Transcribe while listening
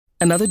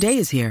Another day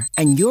is here,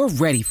 and you're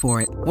ready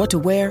for it. What to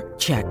wear?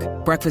 Check.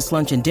 Breakfast,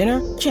 lunch, and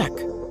dinner? Check.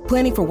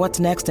 Planning for what's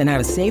next and how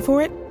to save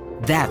for it?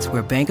 That's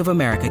where Bank of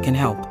America can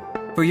help.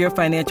 For your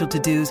financial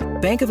to-dos,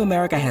 Bank of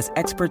America has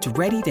experts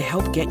ready to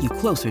help get you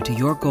closer to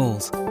your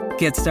goals.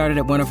 Get started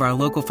at one of our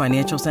local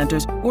financial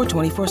centers or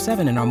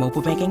 24/7 in our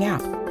mobile banking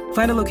app.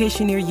 Find a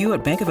location near you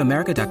at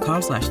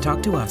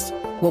bankofamerica.com/talktous.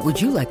 What would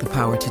you like the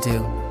power to do?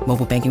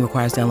 Mobile banking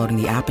requires downloading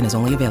the app and is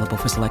only available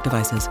for select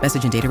devices.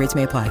 Message and data rates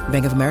may apply.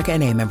 Bank of America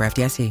N.A., member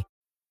FDIC.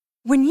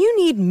 When you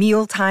need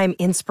mealtime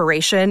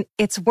inspiration,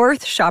 it's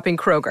worth shopping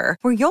Kroger,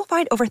 where you'll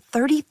find over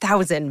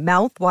 30,000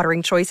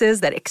 mouth-watering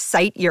choices that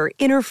excite your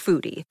inner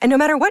foodie. And no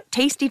matter what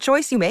tasty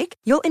choice you make,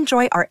 you'll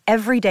enjoy our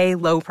everyday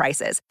low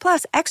prices,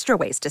 plus extra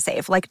ways to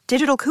save, like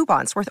digital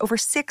coupons worth over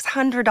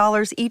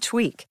 $600 each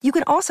week. You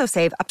can also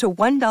save up to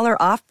 $1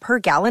 off per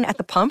gallon at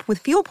the pump with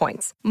fuel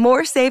points.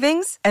 More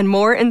savings and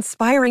more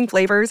inspiring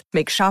flavors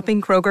make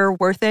shopping Kroger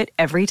worth it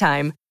every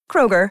time.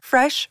 Kroger,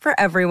 fresh for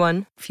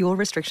everyone. Fuel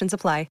restrictions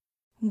apply.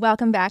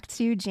 Welcome back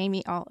to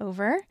Jamie All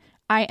Over.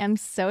 I am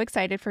so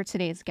excited for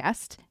today's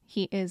guest.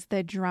 He is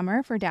the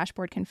drummer for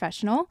Dashboard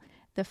Confessional,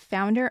 the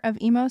founder of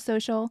Emo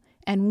Social,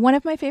 and one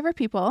of my favorite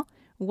people.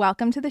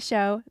 Welcome to the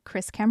show,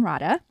 Chris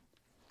Kamrada.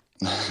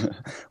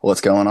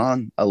 What's going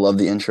on? I love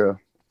the intro.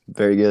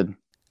 Very good.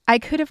 I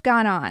could have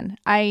gone on.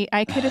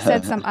 I could have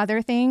said some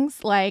other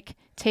things like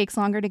takes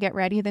longer to get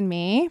ready than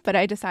me, but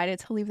I decided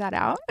to leave that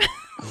out.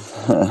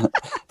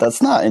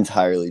 That's not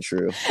entirely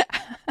true.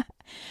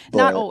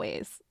 Not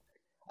always.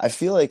 I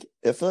feel like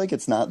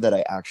it's not that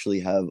I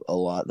actually have a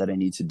lot that I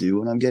need to do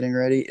when I'm getting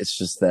ready. It's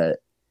just that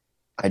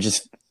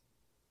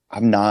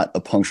I'm not a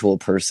punctual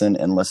person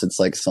unless it's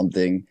like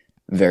something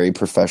very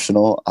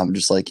professional. I'm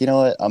just like, you know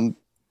what?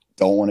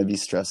 Don't want to be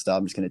stressed out.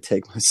 I'm just going to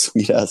take my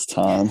sweet ass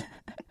time.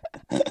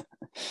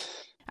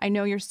 I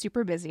know you're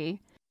super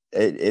busy.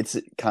 It's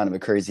kind of a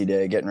crazy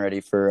day getting ready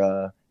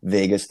for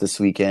Vegas this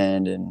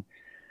weekend and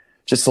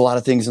just a lot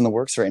of things in the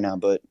works right now,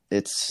 but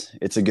it's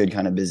a good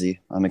kind of busy.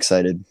 I'm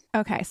excited.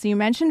 Okay, so you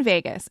mentioned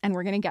Vegas, and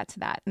we're going to get to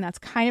that. And that's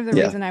kind of the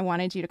reason I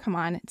wanted you to come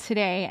on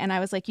today. And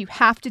I was like, you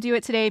have to do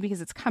it today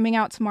because it's coming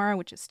out tomorrow,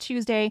 which is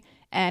Tuesday.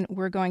 And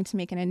we're going to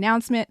make an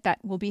announcement that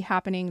will be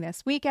happening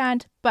this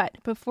weekend. But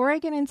before I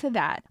get into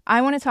that,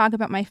 I want to talk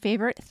about my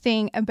favorite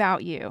thing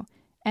about you.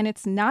 And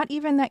it's not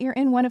even that you're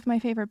in one of my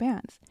favorite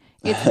bands.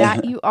 It's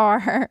that you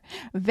are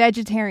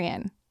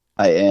vegetarian.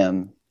 I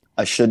am.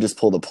 I should just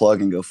pull the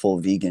plug and go full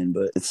vegan,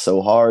 but it's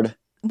so hard.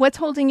 What's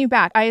holding you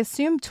back? I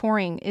assume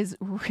touring is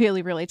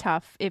really, really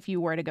tough if you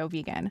were to go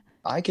vegan.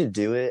 I could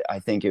do it. I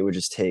think it would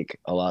just take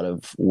a lot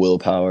of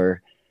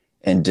willpower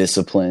and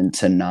discipline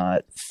to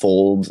not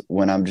fold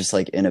when I'm just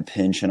like in a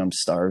pinch and I'm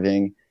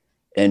starving,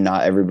 and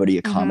not everybody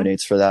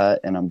accommodates for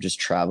that. And I'm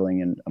just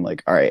traveling and I'm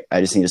like, all right,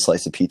 I just need a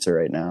slice of pizza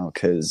right now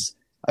because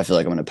I feel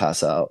like I'm going to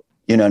pass out.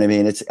 You know what I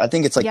mean? I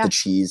think it's like the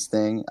cheese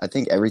thing. I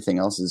think everything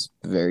else is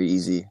very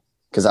easy.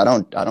 Because I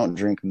don't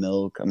drink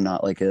milk. I'm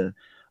not like a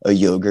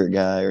yogurt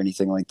guy or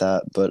anything like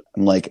that. But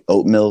I'm like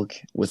oat milk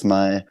with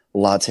my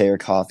latte or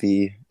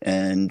coffee,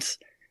 and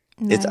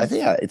nice.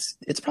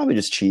 It's probably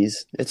just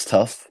cheese. It's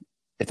tough.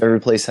 If every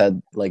place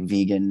had like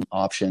vegan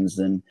options,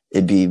 then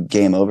it'd be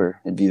game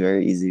over. It'd be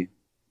very easy.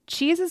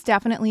 Cheese is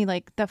definitely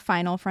like the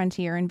final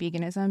frontier in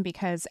veganism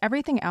because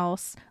everything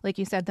else, like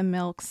you said, the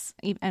milks,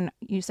 and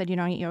you said you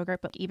don't eat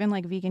yogurt, but even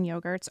like vegan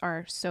yogurts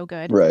are so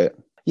good. Right.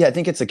 Yeah, I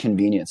think it's a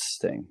convenience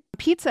thing.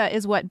 Pizza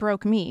is what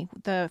broke me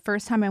the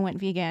first time I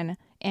went vegan,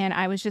 and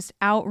I was just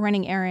out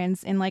running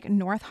errands in like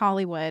North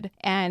Hollywood,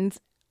 and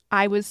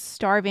I was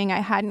starving.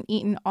 I hadn't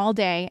eaten all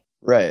day.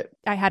 Right.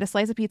 I had a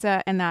slice of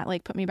pizza, and that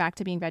like put me back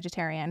to being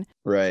vegetarian.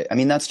 Right. I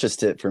mean, that's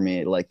just it for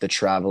me, like the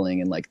traveling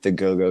and like the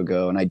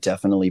go. And I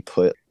definitely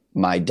put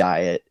my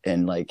diet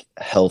and like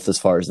health as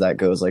far as that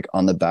goes like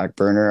on the back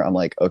burner. I'm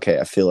like, okay,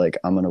 I feel like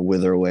I'm gonna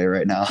wither away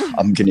right now.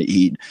 I'm gonna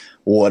eat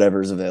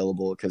whatever's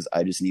available because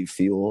I just need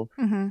fuel,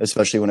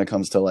 especially when it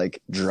comes to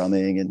like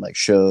drumming and like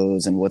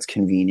shows and what's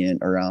convenient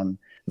around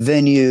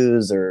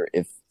venues, or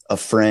if a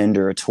friend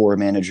or a tour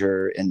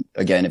manager, and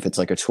again, if it's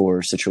like a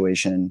tour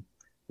situation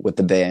with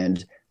the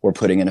band, we're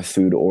putting in a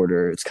food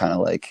order. It's kind of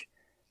like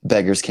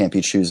beggars can't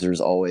be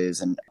choosers always.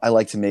 And I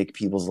like to make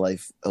people's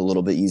life a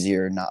little bit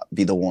easier, not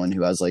be the one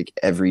who has like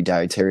every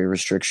dietary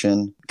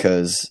restriction,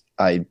 because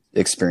I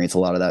experience a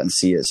lot of that and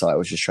see it. So I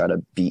always just try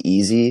to be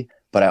easy,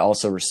 but I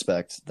also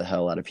respect the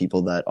hell out of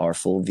people that are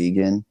full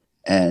vegan.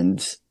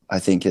 And I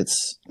think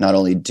it's not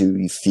only do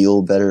you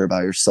feel better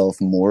about yourself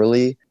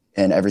morally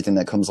and everything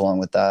that comes along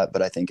with that,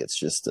 but I think it's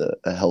just a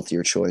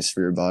healthier choice for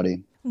your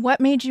body.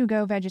 What made you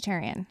go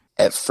vegetarian?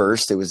 At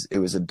first, it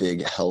was a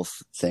big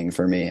health thing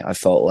for me. I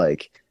felt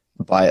like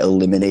by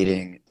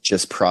eliminating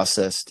just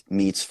processed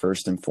meats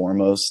first and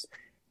foremost,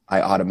 I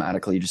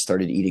automatically just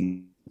started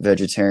eating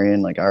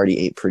vegetarian. Like I already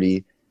ate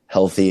pretty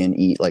healthy and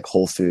eat like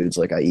whole foods.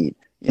 Like I eat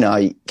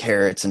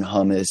carrots and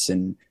hummus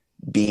and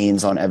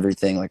beans on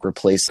everything, like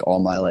replace all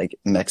my like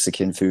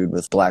Mexican food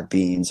with black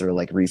beans or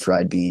like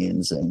refried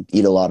beans, and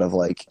eat a lot of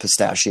like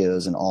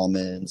pistachios and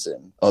almonds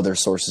and other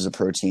sources of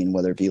protein,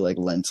 whether it be like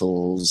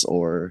lentils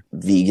or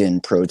vegan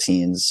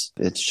proteins.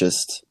 It's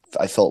just,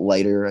 I felt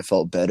lighter, I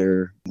felt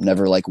better,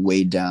 never like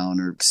weighed down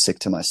or sick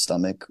to my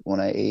stomach when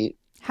I ate.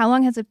 How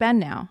long has it been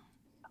now?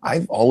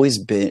 I've always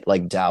been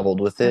like dabbled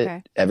with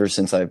it ever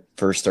since I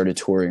first started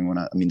touring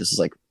I mean, this is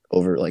like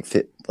over like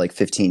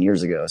 15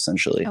 years ago,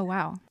 essentially. Oh,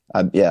 wow.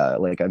 I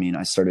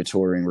started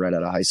touring right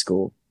out of high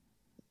school,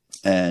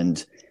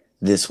 and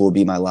this will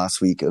be my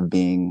last week of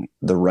being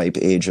the ripe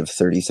age of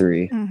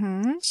 33.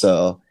 Mm-hmm.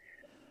 So,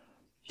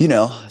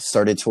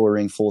 started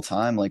touring full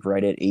time, like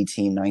right at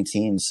 18,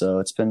 19. So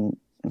it's been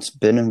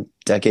a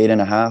decade and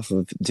a half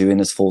of doing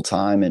this full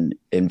time.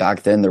 And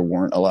back then there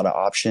weren't a lot of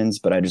options,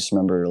 but I just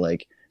remember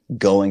like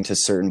going to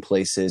certain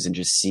places and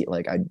just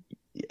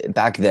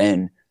back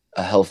then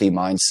a healthy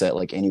mindset,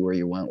 like anywhere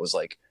you went, was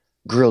like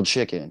grilled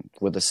chicken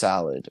with a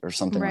salad or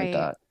something like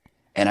that.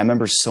 And I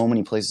remember so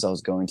many places I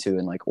was going to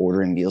and like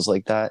ordering meals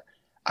like that,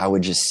 I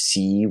would just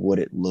see what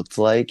it looked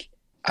like.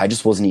 I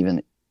just wasn't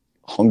even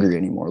hungry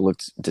anymore. It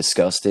looked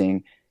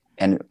disgusting.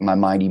 And my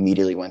mind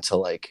immediately went to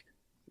like,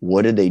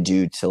 what did they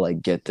do to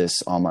like get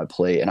this on my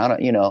plate? And I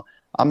don't,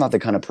 I'm not the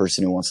kind of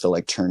person who wants to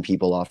like turn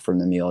people off from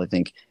the meal. I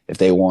think if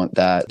they want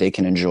that, they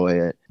can enjoy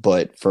it.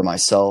 But for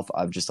myself,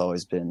 I've just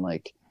always been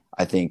like,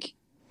 I think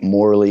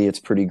morally it's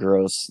pretty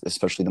gross,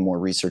 especially the more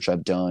research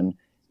I've done.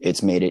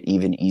 It's made it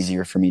even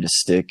easier for me to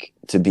stick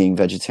to being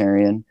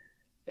vegetarian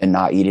and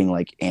not eating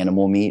like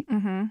animal meat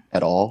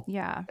at all,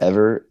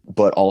 ever.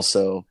 But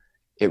also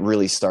it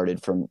really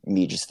started from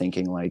me just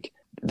thinking like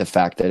the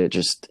fact that it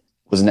just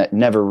was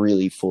never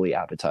really fully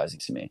appetizing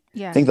to me.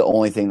 I think the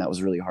only thing that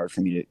was really hard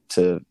for me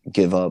to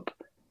give up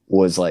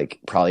was like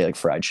probably like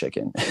fried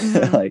chicken.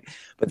 But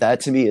that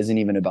to me isn't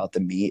even about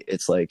the meat.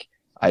 It's like,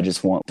 I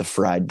just want the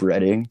fried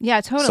breading. Yeah,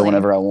 totally. So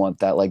whenever I want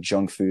that like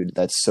junk food,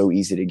 that's so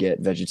easy to get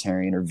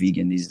vegetarian or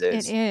vegan these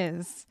days. It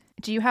is.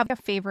 Do you have a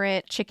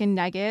favorite chicken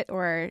nugget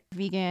or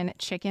vegan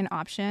chicken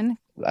option?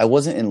 I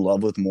wasn't in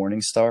love with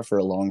Morningstar for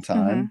a long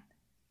time.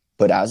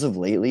 But as of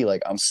lately,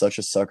 like I'm such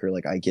a sucker.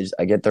 Like I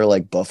get their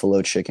like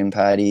buffalo chicken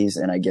patties,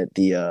 and I get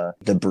the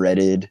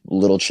breaded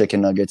little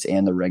chicken nuggets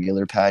and the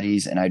regular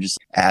patties, and I just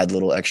add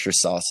little extra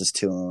sauces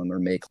to them or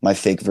make my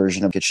fake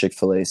version of a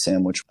Chick-fil-A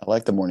sandwich. I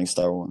like the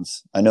Morningstar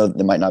ones. I know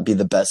they might not be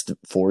the best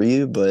for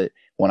you, but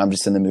when I'm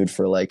just in the mood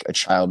for like a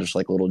childish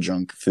like little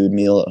junk food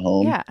meal at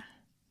home,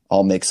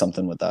 I'll make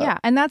something with that. Yeah,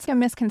 and that's a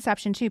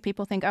misconception too.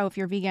 People think, oh, if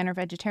you're vegan or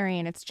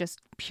vegetarian, it's just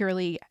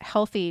purely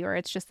healthy or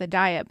it's just the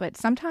diet. But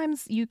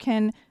sometimes you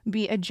can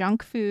be a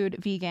junk food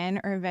vegan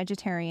or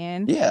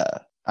vegetarian. Yeah.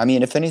 I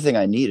mean, if anything,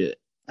 I need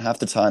it. Half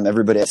the time,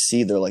 everybody I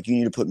see, they're like, you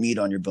need to put meat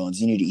on your bones.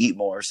 You need to eat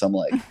more. So I'm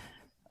like,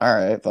 all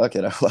right, fuck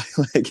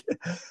it.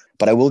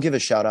 But I will give a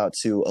shout out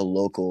to a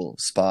local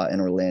spot in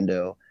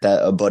Orlando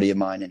that a buddy of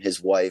mine and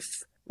his wife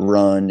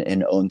run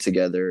and own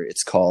together.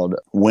 It's called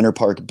Winter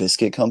Park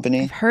Biscuit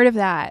Company. I've heard of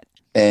that.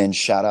 And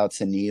shout out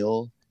to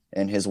Neil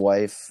and his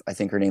wife. I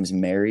think her name's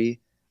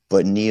Mary,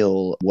 but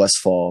Neil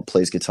Westfall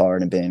plays guitar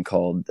in a band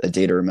called A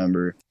Day to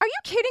Remember. Are you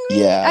kidding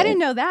me? Yeah. I didn't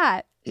know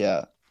that.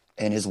 Yeah.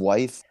 And his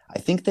wife, I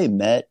think they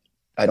met.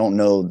 I don't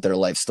know their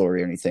life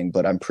story or anything,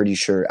 but I'm pretty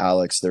sure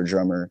Alex, their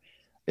drummer,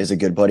 is a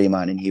good buddy of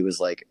mine. And he was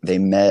like, they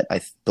met,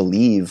 I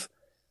believe,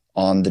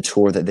 on the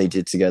tour that they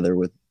did together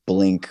with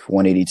Blink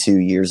 182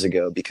 years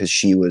ago, because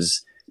she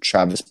was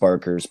Travis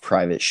Barker's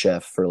private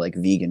chef for like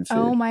vegan food.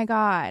 Oh my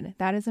God.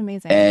 That is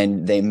amazing.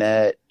 And they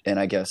met, and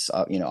I guess,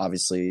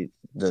 obviously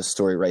the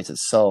story writes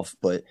itself,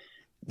 but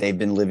they've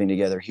been living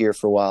together here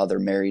for a while. They're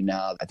married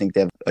now. I think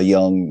they have a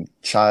young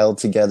child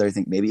together. I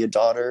think maybe a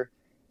daughter.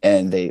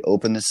 And they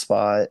opened this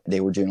spot. They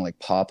were doing like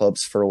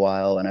pop-ups for a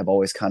while, and I've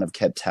always kind of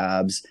kept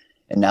tabs.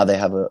 And now they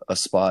have a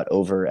spot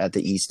over at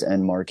the East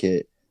End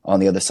Market on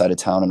the other side of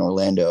town in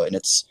Orlando. And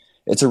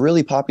it's a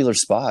really popular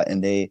spot.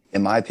 And they,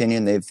 in my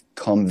opinion, they've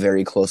come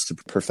very close to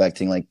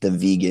perfecting like the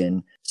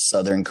vegan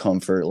Southern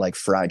comfort, like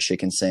fried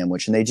chicken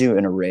sandwich. And they do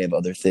an array of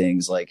other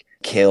things like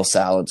kale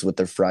salads with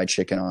their fried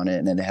chicken on it.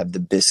 And then they have the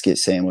biscuit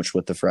sandwich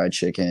with the fried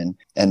chicken,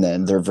 and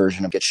then their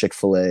version of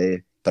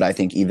Chick-fil-A, but I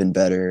think even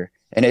better.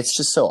 And it's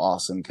just so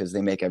awesome because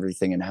they make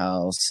everything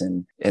in-house,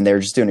 and they're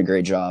just doing a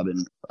great job.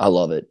 And I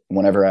love it.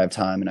 Whenever I have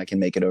time and I can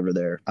make it over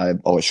there, I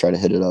always try to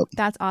hit it up.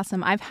 That's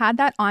awesome. I've had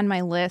that on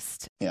my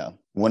list. Yeah.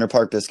 Winter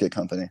Park Biscuit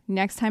Company.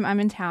 Next time I'm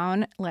in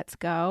town, let's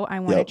go. I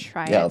want to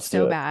try it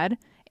so bad.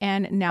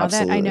 And now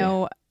that I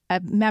know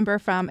a member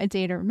from A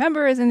Day to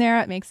Remember is in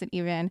there, it makes it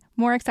even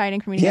more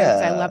exciting for me to hear,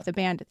 because I love the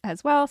band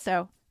as well.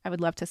 So I would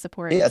love to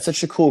support. Yeah, it's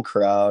such a cool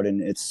crowd,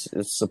 and it's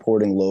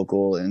supporting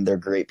local, and they're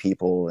great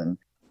people. And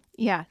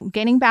yeah,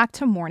 getting back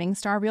to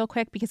Morningstar real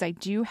quick, because I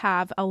do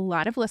have a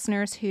lot of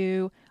listeners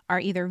who are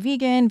either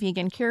vegan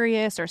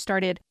curious, or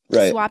started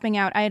swapping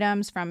out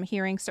items from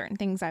hearing certain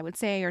things I would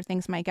say or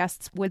things my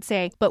guests would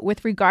say. But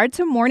with regard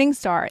to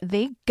Morningstar,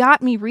 they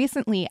got me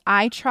recently.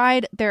 I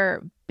tried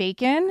their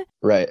bacon.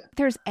 Right.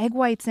 There's egg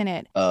whites in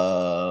it.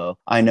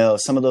 I know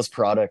some of those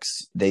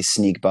products, they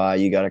sneak by.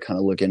 You got to kind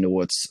of look into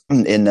what's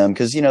in them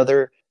because, you know,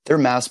 they're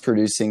mass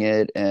producing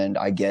it, and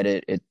I get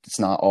it. It's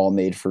not all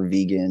made for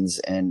vegans,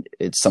 and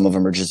some of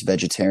them are just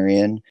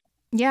vegetarian.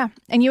 Yeah.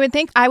 And you would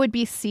think I would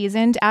be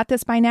seasoned at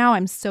this by now.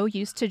 I'm so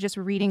used to just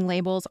reading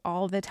labels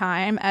all the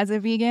time as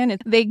a vegan.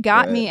 They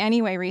got me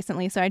anyway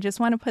recently. So I just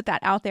want to put that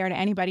out there to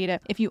anybody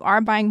if you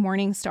are buying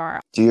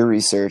Morningstar. Do your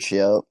research.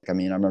 Yep. I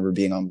mean, I remember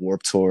being on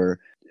Warped Tour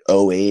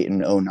 08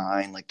 and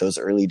 09, like those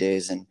early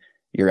days, and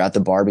you're at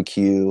the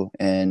barbecue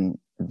and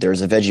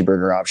there's a veggie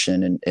burger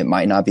option, and it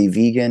might not be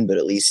vegan, but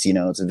at least, you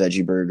know, it's a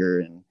veggie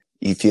burger and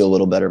you feel a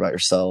little better about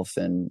yourself,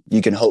 and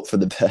you can hope for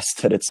the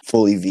best that it's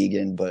fully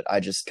vegan. But I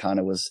just kind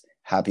of was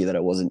happy that I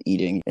wasn't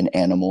eating an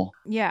animal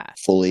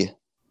fully.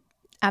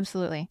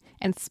 Absolutely.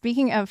 And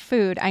speaking of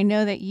food, I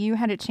know that you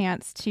had a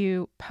chance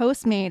to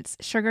Postmates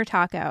Sugar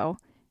Taco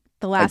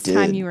the last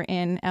time you were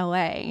in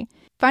LA.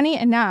 Funny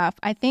enough,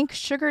 I think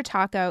Sugar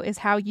Taco is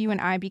how you and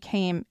I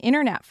became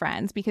internet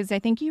friends, because I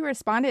think you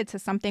responded to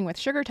something with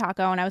Sugar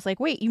Taco and I was like,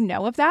 wait, you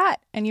know of that?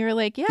 And you were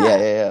like,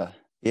 yeah.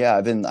 Yeah,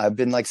 I've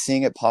been like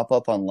seeing it pop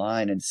up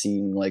online and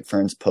seeing like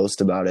friends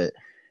post about it.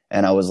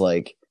 And I was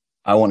like,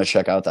 I want to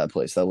check out that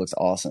place. That looks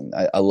awesome.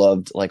 I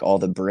loved like all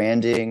the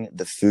branding.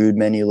 The food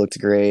menu looked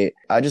great.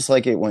 I just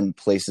like it when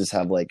places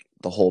have like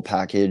the whole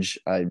package.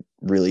 I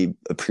really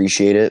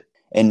appreciate it.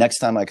 And next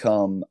time I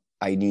come,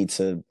 I need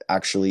to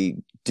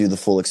actually do the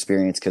full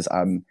experience, because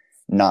I'm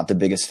not the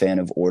biggest fan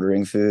of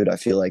ordering food. I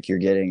feel like you're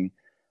getting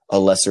a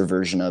lesser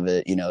version of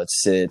it. You know, it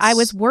sits. I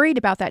was worried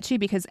about that too,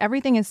 because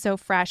everything is so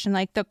fresh, and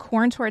like the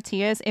corn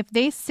tortillas, if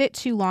they sit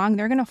too long,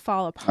 they're going to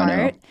fall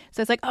apart.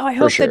 So it's like, oh, I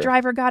hope the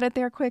driver got it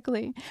there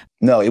quickly.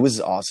 No, it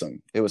was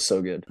awesome. It was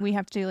so good. We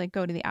have to like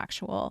go to the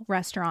actual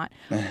restaurant.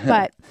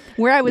 But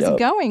where I was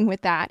going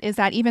with that is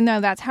that even though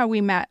that's how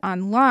we met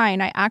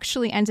online, I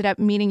actually ended up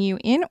meeting you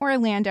in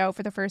Orlando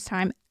for the first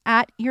time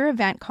at your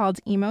event called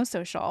Emo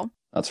Social.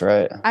 That's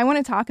right. I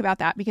want to talk about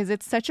that because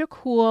it's such a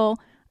cool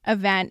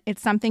event.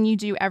 It's something you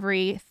do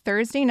every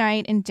Thursday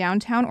night in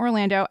downtown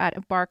Orlando at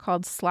a bar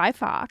called Sly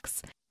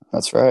Fox.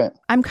 That's right.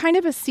 I'm kind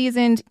of a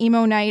seasoned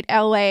emo night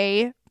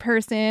LA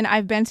person.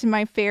 I've been to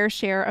my fair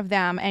share of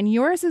them, and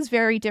yours is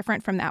very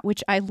different from that,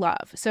 which I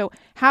love. So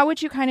how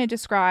would you kind of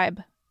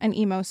describe an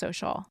Emo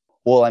Social?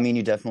 Well, I mean,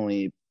 you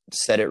definitely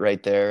said it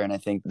right there. And I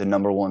think the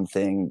number one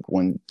thing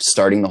when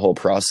starting the whole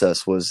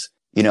process was,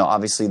 you know,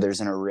 obviously there's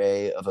an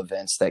array of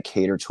events that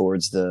cater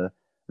towards the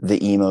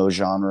emo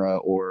genre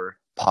or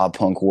pop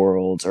punk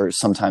worlds, or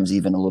sometimes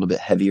even a little bit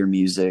heavier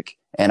music.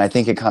 And I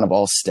think it kind of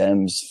all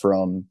stems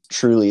from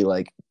truly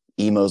like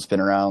emo's been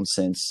around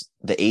since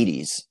the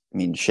 80s. I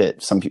mean,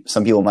 shit, some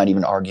people might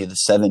even argue the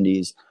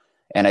 70s.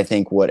 And I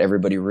think what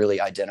everybody really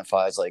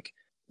identifies like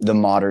the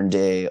modern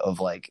day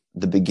of like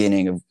the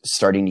beginning of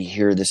starting to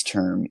hear this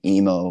term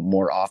emo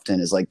more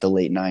often is like the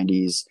late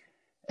 90s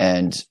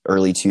and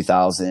early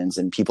 2000s.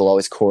 And people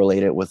always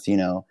correlate it with, you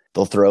know,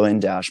 they'll throw in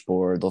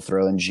Dashboard, they'll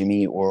throw in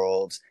Jimmy Eat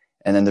World.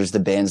 And then there's the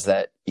bands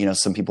that, you know,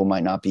 some people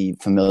might not be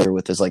familiar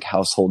with as like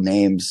household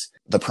names.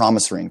 The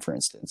Promise Ring, for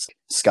instance.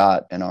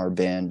 Scott and our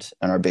band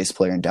and our bass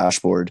player in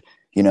Dashboard,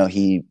 you know,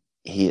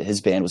 his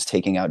band was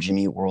taking out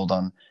Jimmy Eat World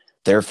on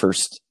their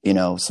first, you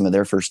know, some of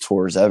their first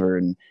tours ever.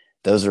 And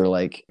those are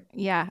like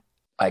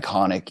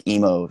iconic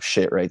emo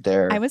shit right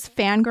there. I was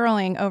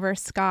fangirling over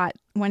Scott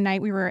one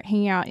night. We were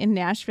hanging out in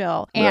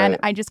Nashville, and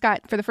I just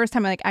got, for the first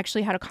time, I like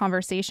actually had a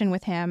conversation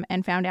with him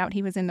and found out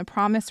he was in the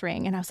Promise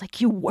Ring. And I was like,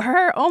 you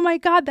were? Oh my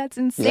God, that's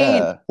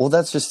insane. Yeah. Well,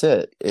 that's just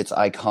it. It's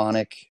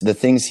iconic. The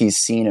things he's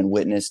seen and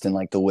witnessed, and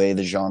like the way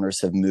the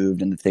genres have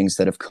moved and the things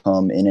that have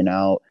come in and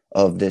out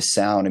of this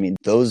sound. I mean,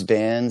 those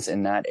bands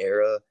in that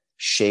era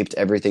shaped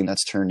everything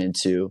that's turned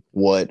into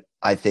what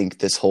I think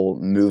this whole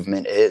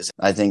movement is.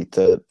 I think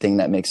the thing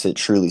that makes it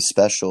truly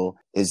special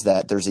is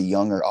that there's a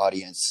younger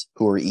audience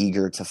who are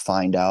eager to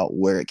find out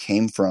where it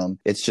came from.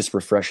 It's just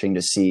refreshing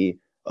to see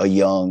a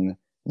young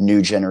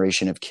new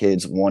generation of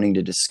kids wanting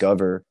to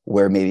discover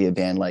where maybe a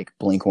band like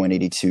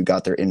Blink-182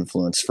 got their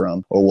influence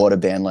from, or what a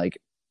band like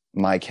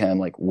My Chem,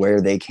 like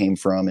where they came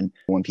from. And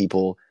when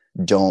people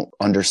don't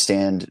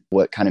understand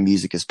what kind of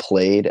music is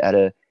played at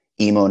a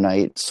emo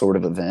night sort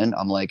of event,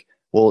 I'm like,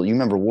 well, you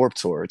remember Warped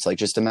Tour. It's like,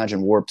 just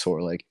imagine Warped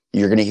Tour. Like,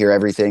 you're going to hear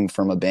everything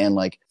from a band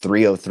like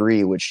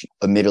 303, which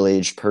a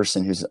middle-aged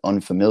person who's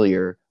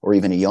unfamiliar, or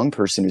even a young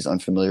person who's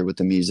unfamiliar with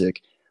the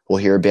music, will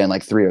hear a band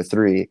like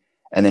 303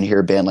 and then hear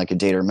a band like A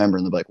Day to Remember.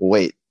 And they'll be like, well,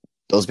 wait,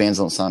 those bands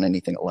don't sound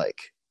anything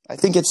alike. I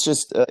think it's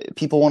just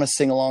people want to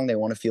sing along. They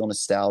want to feel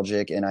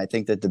nostalgic. And I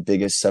think that the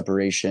biggest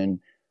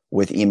separation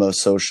with Emo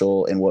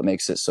Social and what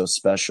makes it so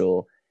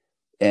special,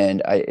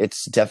 and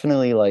it's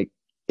definitely like,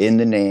 in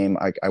the name,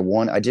 I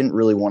didn't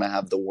really want to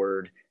have the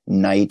word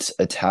night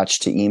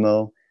attached to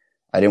emo.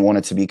 I didn't want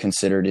it to be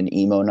considered an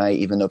emo night,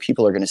 even though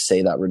people are going to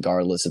say that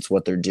regardless. It's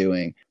what they're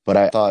doing. But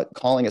I thought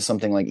calling it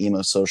something like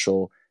emo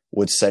social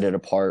would set it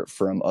apart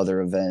from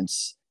other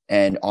events.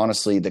 And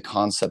honestly, the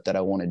concept that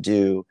I want to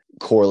do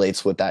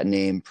correlates with that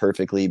name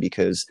perfectly,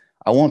 because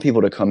I want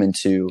people to come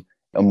into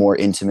a more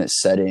intimate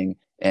setting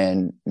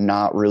and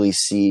not really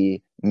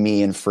see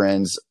me and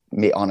friends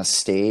on a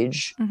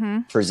stage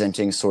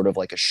presenting sort of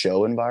like a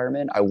show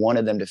environment. I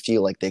wanted them to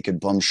feel like they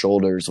could bump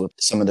shoulders with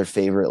some of their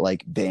favorite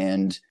like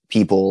band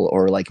people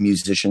or like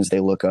musicians they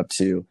look up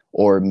to,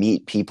 or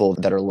meet people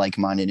that are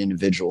like-minded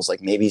individuals.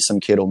 Like maybe some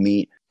kid will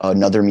meet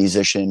another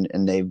musician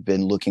and they've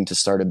been looking to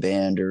start a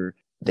band, or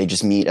they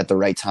just meet at the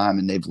right time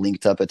and they've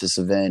linked up at this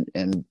event,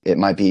 and it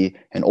might be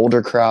an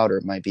older crowd or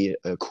it might be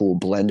a cool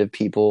blend of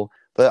people.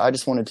 But I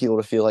just wanted people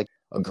to feel like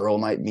a girl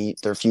might meet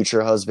their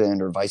future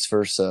husband or vice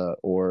versa,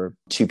 or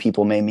two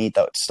people may meet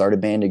that start a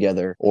band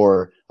together,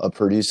 or a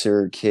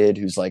producer kid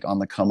who's like on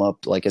the come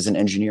up, like as an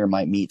engineer,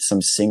 might meet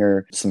some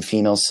singer, some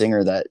female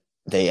singer that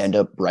they end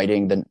up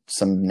writing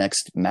some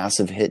next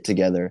massive hit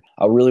together.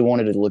 I really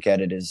wanted to look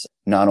at it as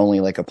not only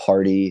like a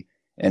party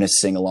and a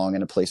sing along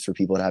and a place for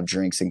people to have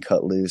drinks and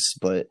cut loose,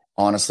 but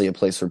honestly a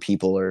place where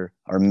people are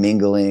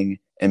mingling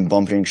and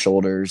bumping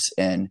shoulders.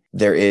 And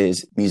there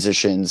is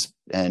musicians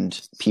and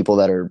people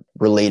that are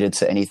related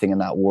to anything in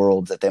that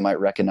world that they might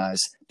recognize,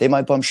 they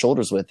might bump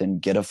shoulders with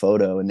and get a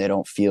photo, and they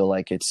don't feel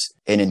like it's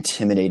an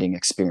intimidating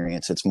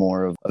experience. It's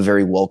more of a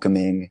very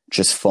welcoming,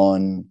 just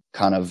fun,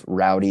 kind of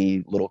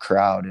rowdy little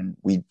crowd. And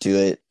we do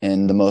it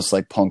in the most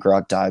like punk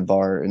rock dive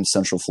bar in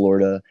Central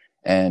Florida.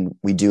 And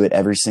we do it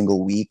every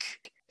single week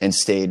and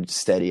stayed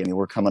steady. I mean,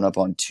 we're coming up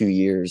on 2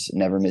 years,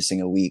 never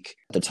missing a week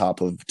at the top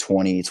of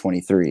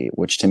 2023,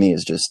 which to me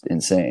is just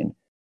insane.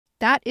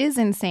 That is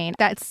insane.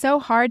 That's so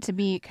hard to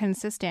be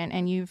consistent.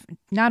 And you've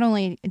not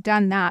only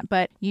done that,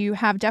 but you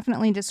have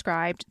definitely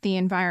described the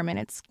environment.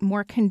 It's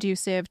more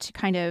conducive to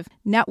kind of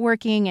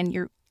networking, and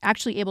you're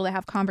actually able to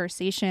have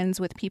conversations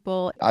with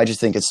people. I just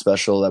think it's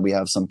special that we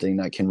have something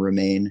that can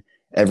remain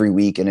every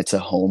week, and it's a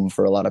home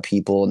for a lot of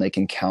people and they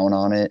can count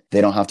on it. They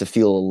don't have to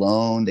feel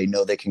alone. They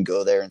know they can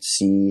go there and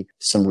see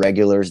some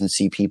regulars and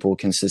see people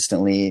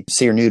consistently.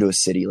 Say you're new to a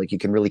city, like you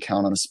can really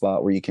count on a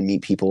spot where you can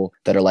meet people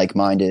that are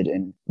like-minded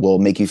and will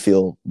make you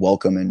feel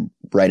welcome and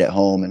right at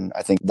home. And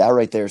I think that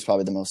right there is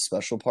probably the most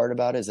special part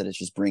about it, is that it's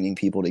just bringing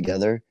people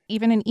together.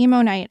 Even an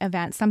emo night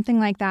event, something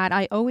like that,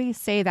 I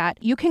always say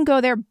that you can go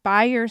there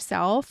by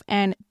yourself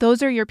and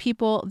those are your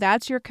people.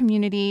 That's your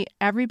community.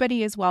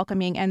 Everybody is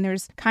welcoming, and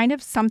there's kind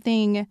of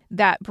something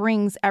that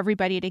brings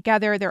everybody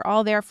together. They're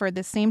all there for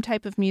the same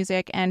type of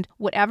music, and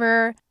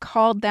whatever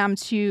called them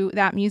to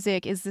that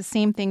music is the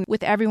same thing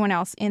with everyone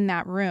else in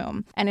that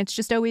room. And it's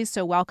just always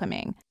so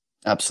welcoming.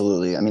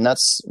 Absolutely. I mean,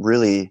 that's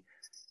really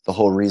the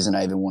whole reason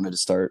I even wanted to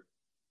start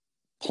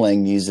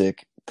playing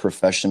music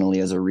professionally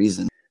as a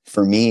reason.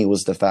 For me,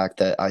 was the fact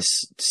that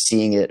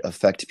seeing it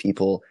affect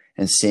people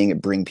and seeing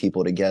it bring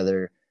people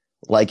together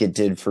like it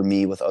did for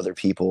me with other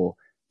people,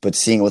 but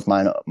seeing it with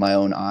my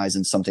own eyes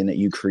and something that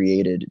you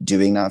created,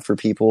 doing that for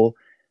people,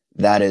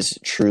 that is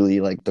truly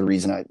like the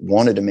reason I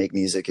wanted to make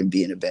music and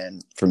be in a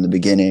band from the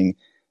beginning.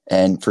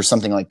 And for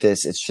something like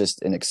this, it's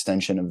just an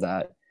extension of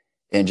that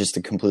in just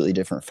a completely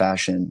different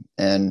fashion.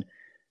 And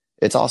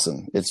it's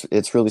awesome.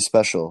 It's really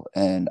special.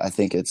 And I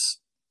think it's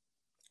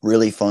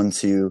really fun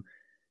to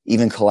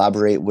even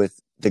collaborate with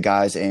the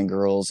guys and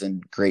girls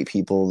and great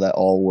people that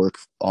all work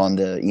on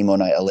the Emo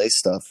Night LA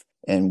stuff.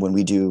 And when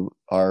we do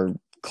our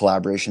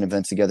collaboration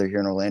events together here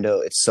in Orlando,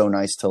 it's so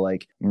nice to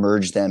like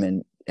merge them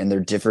and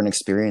their different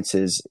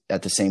experiences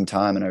at the same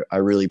time. And I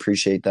really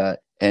appreciate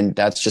that. And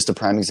that's just a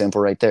prime example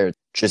right there.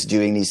 Just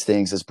doing these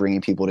things is bringing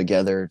people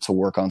together to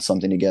work on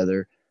something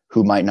together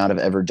who might not have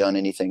ever done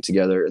anything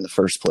together in the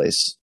first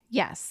place.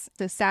 Yes.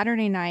 The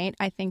Saturday night,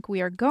 I think we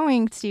are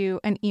going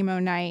to an emo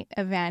night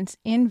event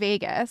in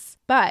Vegas,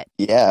 but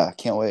yeah,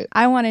 can't wait.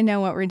 I want to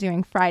know what we're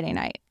doing Friday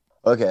night.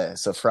 Okay.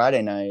 So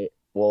Friday night,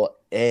 well,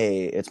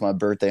 it's my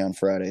birthday on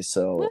Friday,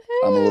 so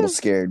Woo-hoo! I'm a little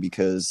scared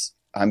because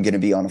I'm going to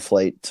be on a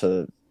flight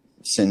to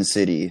Sin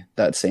City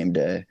that same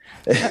day.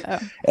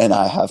 And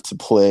I have to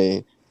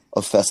play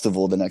a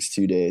festival the next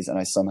 2 days, and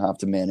I somehow have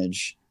to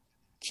manage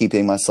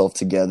keeping myself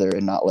together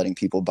and not letting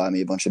people buy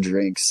me a bunch of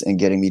drinks and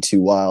getting me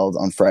too wild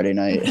on Friday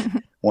night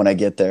when I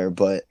get there.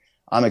 But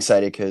I'm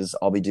excited because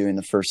I'll be doing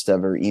the first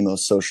ever emo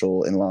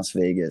social in Las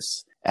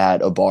Vegas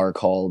at a bar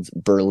called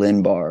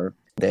Berlin Bar.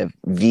 They have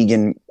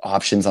vegan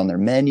options on their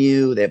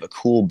menu. They have a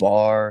cool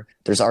bar.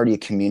 There's already a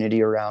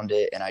community around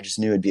it. And I just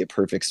knew it'd be a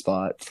perfect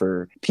spot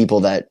for people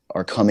that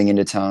are coming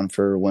into town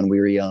for When We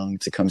Were Young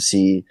to come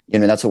see. You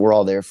know, that's what we're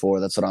all there for.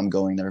 That's what I'm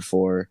going there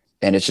for.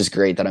 And it's just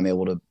great that I'm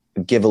able to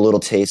give a little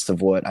taste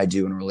of what I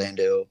do in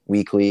Orlando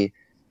weekly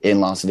in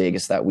Las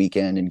Vegas that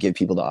weekend and give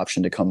people the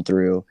option to come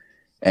through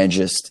and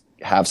just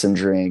have some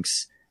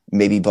drinks,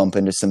 maybe bump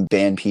into some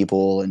band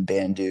people and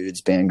band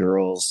dudes, band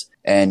girls,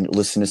 and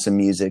listen to some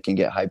music and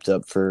get hyped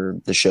up for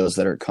the shows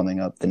that are coming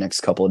up the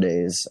next couple of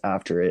days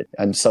after it.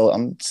 I'm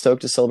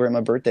stoked to celebrate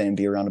my birthday and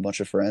be around a bunch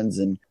of friends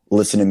and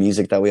listen to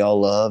music that we all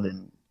love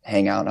and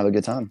hang out and have a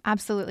good time.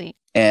 Absolutely.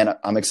 And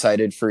I'm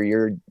excited for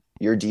your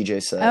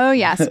DJ set. Oh,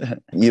 yes.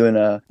 Me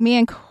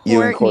and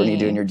Courtney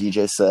doing your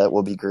DJ set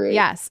will be great.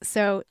 Yes.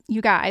 So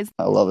you guys,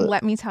 I love it.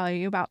 Let me tell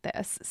you about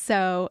this.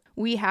 So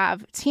we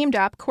have teamed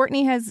up.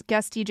 Courtney has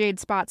guest DJ'd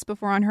spots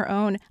before on her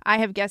own. I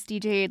have guest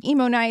DJ'd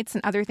emo nights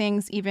and other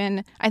things.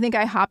 Even I think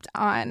I hopped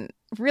on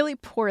really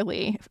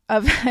poorly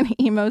of an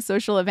emo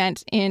social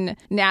event in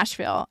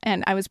Nashville,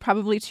 and I was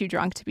probably too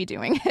drunk to be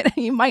doing it.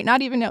 You might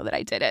not even know that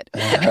I did it.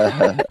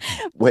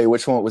 Wait,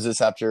 which one was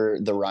this, after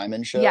the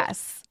Ryman show?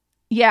 Yes.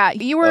 Yeah,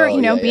 you were,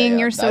 being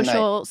your That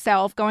social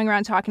self, going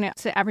around talking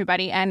to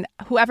everybody, and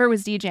whoever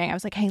was DJing, I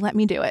was like, hey, let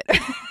me do it.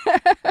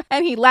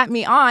 And he let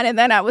me on, and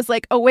then I was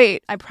like, oh,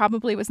 wait, I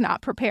probably was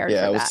not prepared for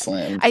that. Yeah, I was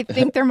slammed. I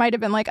think there might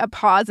have been like a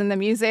pause in the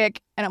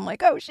music, and I'm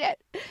like, oh,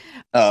 shit.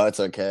 Oh, it's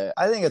okay.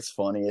 I think it's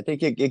funny. I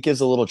think it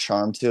gives a little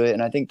charm to it,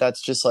 and I think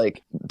that's just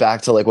like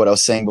back to like what I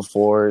was saying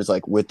before, is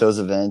like with those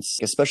events,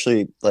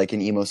 especially like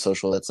an emo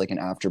social that's like an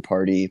after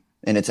party,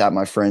 and it's at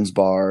my friend's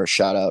bar.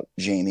 Shout out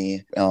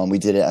Jamie. We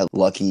did it at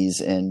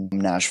Lucky's in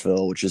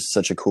Nashville, which is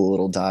such a cool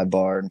little dive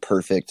bar and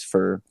perfect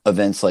for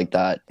events like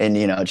that. And,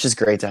 it's just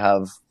great to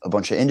have a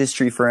bunch of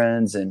industry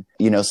friends and,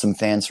 some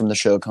fans from the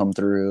show come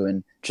through,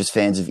 and just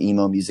fans of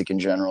emo music in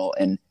general.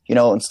 And,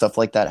 and stuff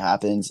like that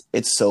happens.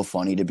 It's so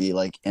funny to be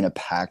like in a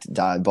packed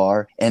dive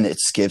bar and it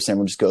skips and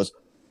everyone just goes,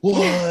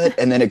 what?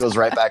 And then it goes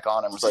right back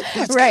on. I was like,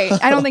 right. Go.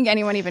 I don't think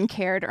anyone even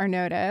cared or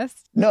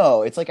noticed.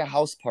 No, it's like a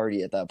house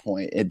party at that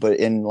point, but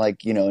in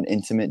like, an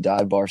intimate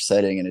dive bar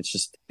setting. And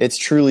it's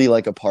truly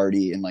like a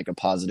party and like a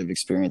positive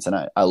experience. And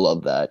I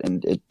love that.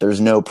 And there's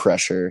no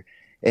pressure.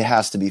 It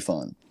has to be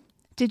fun.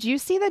 Did you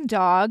see the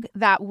dog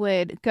that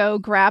would go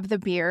grab the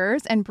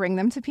beers and bring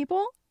them to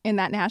people in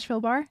that Nashville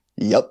bar?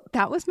 Yep.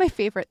 That was my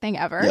favorite thing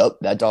ever. Yep.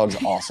 That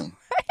dog's awesome.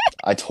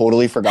 I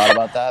totally forgot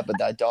about that, but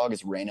that dog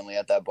is randomly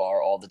at that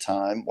bar all the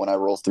time when I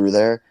roll through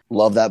there.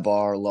 Love that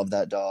bar. Love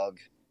that dog.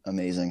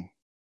 Amazing.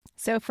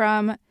 So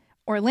from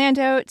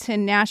Orlando to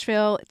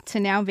Nashville to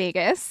now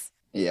Vegas.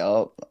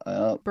 Yep.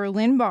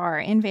 Berlin Bar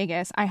in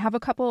Vegas. I have a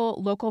couple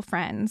local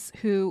friends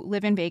who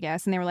live in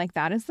Vegas, and they were like,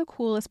 that is the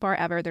coolest bar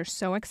ever. They're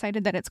so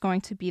excited that it's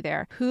going to be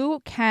there.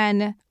 Who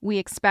can we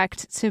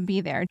expect to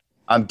be there?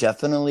 I'm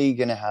definitely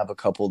going to have a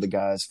couple of the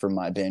guys from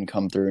my band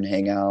come through and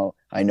hang out.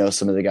 I know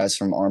some of the guys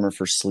from Armor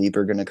for Sleep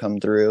are going to come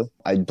through.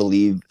 I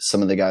believe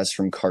some of the guys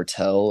from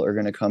Cartel are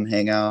going to come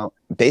hang out.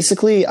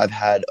 Basically, I've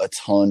had a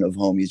ton of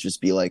homies just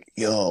be like,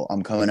 yo,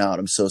 I'm coming out.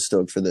 I'm so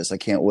stoked for this. I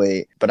can't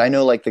wait. But I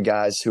know like the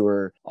guys who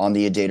are on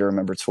the A Day to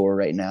Remember tour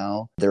right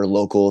now, they're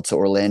local to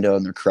Orlando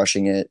and they're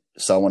crushing it.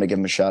 So I want to give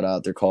them a shout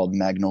out. They're called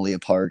Magnolia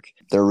Park.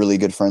 They're really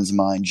good friends of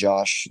mine.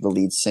 Josh, the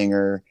lead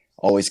singer,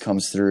 always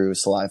comes through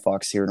Sly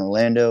Fox here in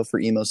Orlando for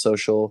Emo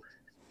Social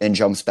and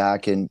jumps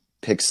back and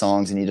picks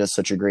songs, and he does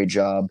such a great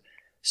job.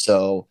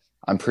 So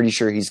I'm pretty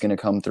sure he's going to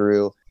come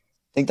through.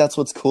 I think that's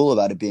what's cool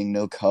about it being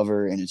no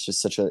cover, and it's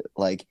just such a,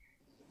 like,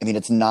 I mean,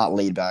 it's not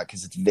laid back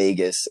because it's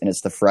Vegas and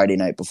it's the Friday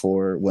night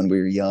before when we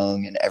were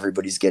young and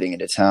everybody's getting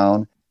into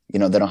town. They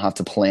don't have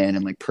to plan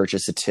and like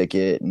purchase a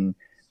ticket and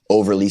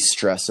overly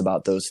stress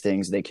about those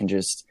things. They can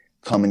just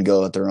come and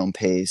go at their own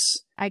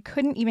pace. I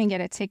couldn't even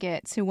get a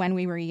ticket to When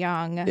We Were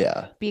Young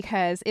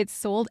because it's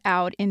sold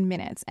out in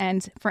minutes.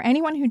 And for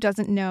anyone who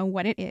doesn't know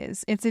what it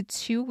is, it's a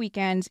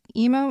 2-weekend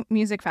emo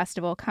music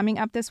festival coming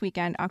up this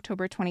weekend,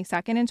 October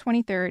 22nd and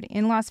 23rd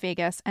in Las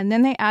Vegas. And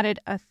then they added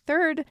a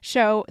third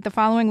show the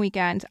following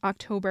weekend,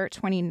 October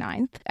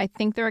 29th. I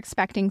think they're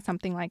expecting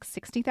something like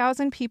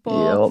 60,000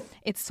 people. Yep.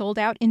 It's sold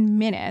out in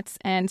minutes.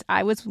 And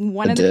I was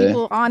one of the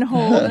people on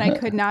hold and I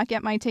could not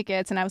get my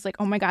tickets. And I was like,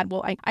 oh my God,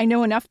 well, I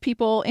know enough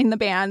people in the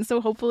band, so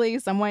hopefully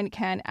someone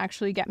can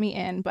actually get me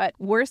in. But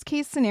worst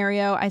case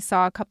scenario, I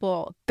saw a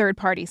couple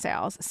third-party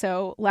sales.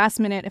 So last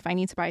minute, if I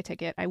need to buy a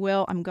ticket, I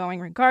will. I'm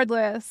going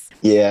regardless.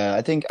 Yeah,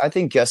 I think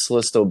guest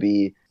list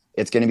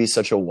it's going to be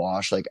such a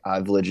wash. Like,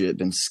 I've legit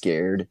been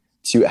scared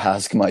to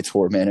ask my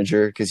tour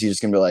manager because he's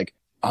just going to be like,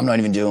 I'm not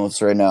even doing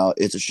this right now.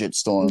 It's a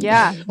shitstorm.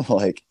 Yeah.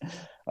 Like,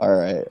 all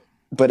right.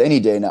 But any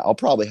day now, I'll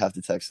probably have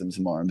to text them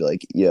tomorrow and be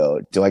like, yo,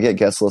 do I get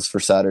guest lists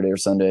for Saturday or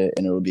Sunday?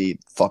 And it'll be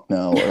fuck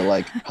no. Or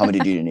like, how many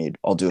do you need?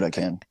 I'll do what I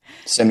can.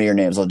 Send me your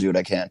names. I'll do what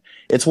I can.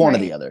 It's one or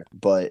the other.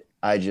 But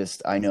I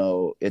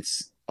know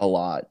it's a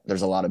lot.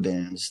 There's a lot of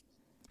bands.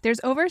 There's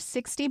over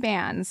 60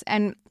 bands.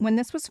 And when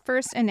this was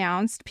first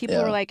announced,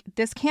 people were like,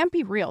 this can't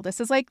be real.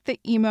 This is like the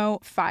emo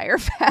Fire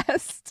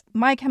Fest.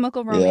 My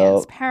Chemical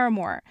Romance,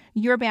 Paramore,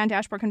 your band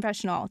Dashboard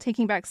Confessional,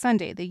 Taking Back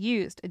Sunday, The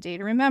Used, A Day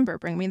to Remember,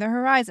 Bring Me the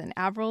Horizon,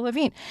 Avril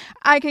Lavigne.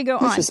 I could go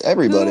on. It's just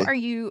everybody. Who are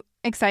you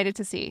excited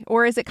to see?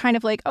 Or is it kind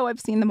of like, oh, I've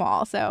seen them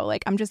all, so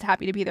like I'm just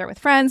happy to be there with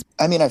friends?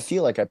 I mean, I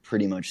feel like I've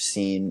pretty much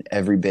seen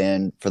every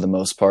band for the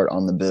most part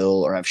on the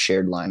bill, or I've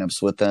shared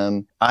lineups with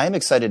them. I'm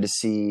excited to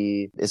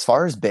see, as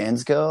far as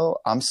bands go,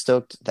 I'm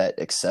stoked that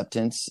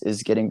Acceptance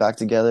is getting back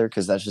together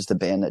because that's just a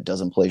band that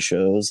doesn't play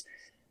shows.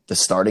 The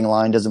Starting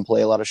Line doesn't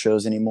play a lot of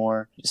shows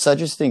anymore. So I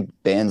just think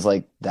bands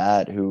like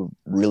that who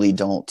really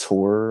don't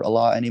tour a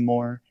lot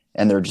anymore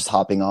and they're just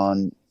hopping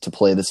on to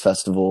play this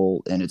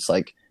festival and it's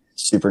like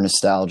super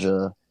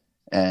nostalgia.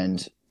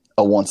 and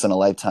a once in a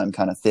lifetime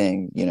kind of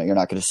thing. You know, you're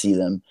not going to see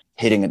them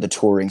hitting at the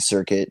touring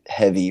circuit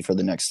heavy for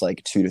the next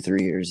like 2 to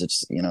 3 years.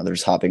 It's, you know, they're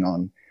just hopping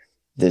on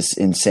this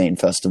insane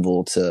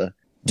festival to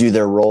do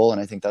their role.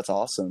 And I think that's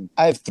awesome.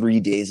 I have 3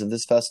 days of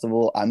this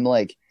festival. I'm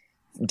like,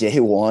 day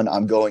one,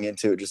 I'm going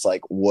into it just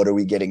like, what are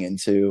we getting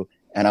into?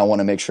 And I want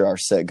to make sure our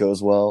set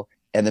goes well.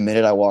 And the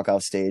minute I walk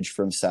off stage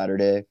from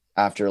Saturday,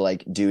 after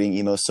like doing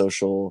Emo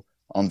Social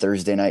on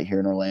Thursday night here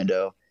in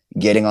Orlando,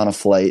 getting on a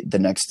flight the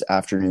next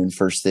afternoon,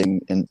 first thing,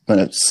 and I'm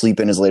going to sleep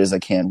in as late as I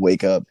can,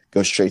 wake up,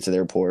 go straight to the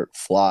airport,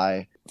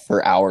 fly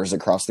for hours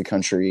across the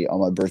country on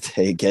my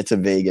birthday, get to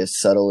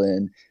Vegas, settle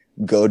in,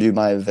 go do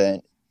my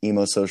event,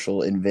 Emo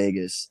Social in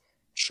Vegas,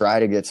 try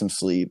to get some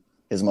sleep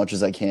as much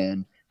as I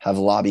can, have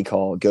a lobby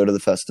call, go to the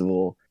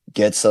festival,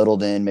 get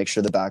settled in, make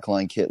sure the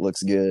backline kit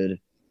looks good,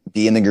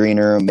 be in the green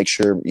room, make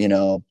sure, you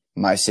know,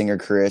 my singer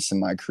Chris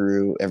and my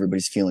crew,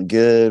 everybody's feeling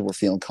good, we're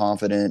feeling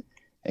confident,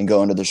 and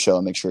go into the show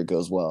and make sure it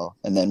goes well.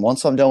 And then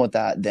once I'm done with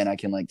that, then I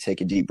can like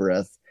take a deep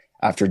breath.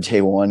 After day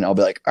one, I'll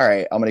be like, all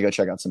right, I'm going to go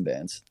check out some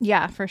bands.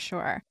 Yeah, for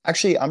sure.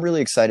 Actually, I'm really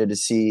excited to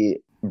see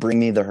Bring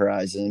Me the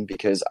Horizon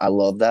because I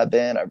love that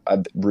band.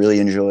 I've really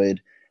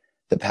enjoyed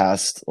the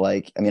past,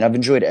 like, I mean, I've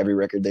enjoyed every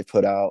record they've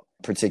put out,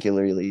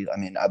 particularly, I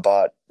mean, I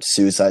bought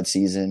Suicide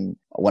Season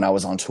when I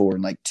was on tour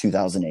in like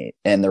 2008,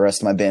 and the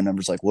rest of my band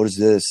members like, what is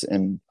this?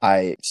 And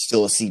I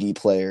still a CD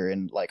player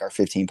in like our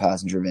 15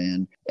 passenger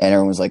van, and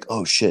everyone was like,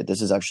 oh shit,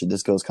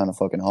 this goes kind of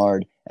fucking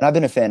hard. And I've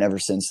been a fan ever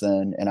since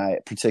then. And I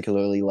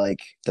particularly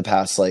like the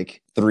past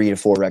like 3 to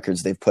 4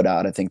 records they've put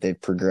out. I think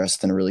they've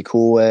progressed in a really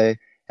cool way,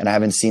 and I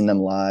haven't seen them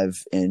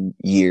live in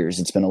years.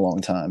 It's been a long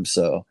time.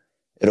 So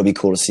it'll be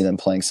cool to see them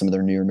playing some of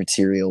their newer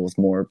material with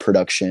more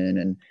production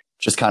and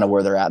just kind of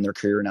where they're at in their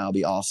career now. Will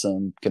be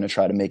awesome. Going to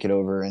try to make it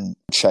over and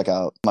check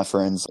out my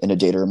friends in A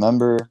Day to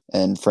Remember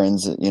and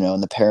friends, you know,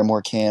 in the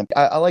Paramore camp.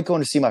 I like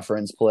going to see my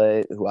friends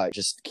play who I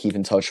just keep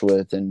in touch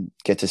with and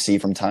get to see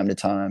from time to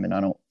time. And I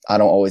don't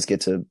always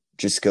get to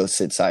just go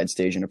sit side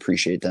stage and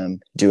appreciate them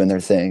doing their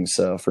thing.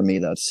 So for me,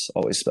 that's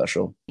always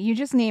special. You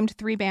just named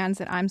 3 bands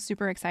that I'm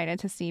super excited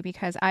to see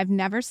because I've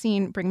never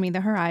seen Bring Me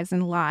the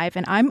Horizon live,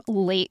 and I'm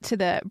late to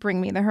the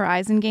Bring Me the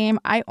Horizon game.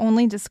 I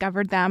only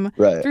discovered them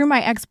through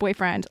my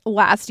ex-boyfriend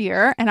last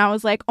year, and I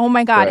was like, oh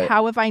my God,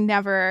 how have I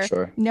never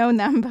known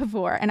them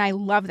before? And I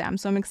love them.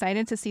 So I'm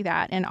excited to see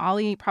that. And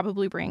Ollie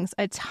probably brings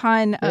a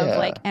ton of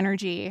like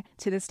energy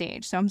to the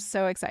stage. So I'm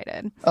so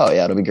excited. Oh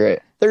yeah, it'll be great.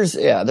 There's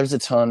a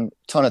ton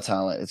of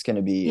talent. It's going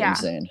to be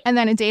insane. And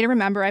then A Day to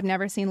Remember, I've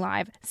never seen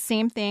live.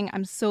 Same thing.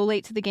 I'm so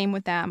late to the game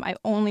with them. I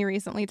only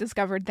recently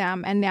discovered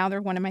them, and now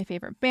they're one of my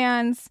favorite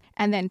bands.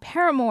 And then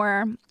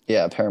Paramore.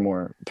 Yeah,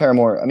 Paramore.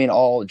 I mean,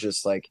 all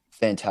just like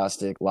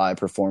fantastic live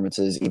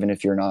performances. Even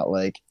if you're not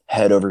like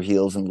head over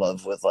heels in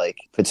love with like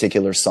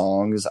particular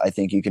songs, I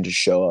think you can just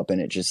show up and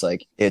it just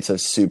like, it's a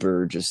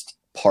super just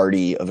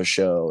party of a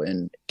show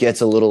and gets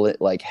a little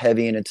like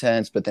heavy and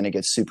intense, but then it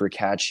gets super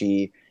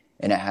catchy.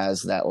 And it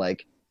has that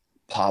like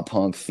pop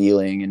punk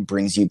feeling and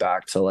brings you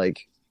back to like,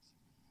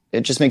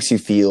 it just makes you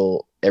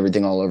feel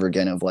everything all over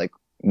again of like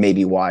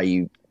maybe why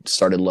you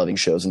started loving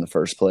shows in the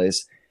first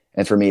place.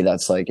 And for me,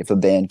 that's like, if a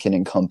band can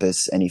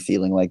encompass any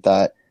feeling like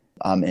that,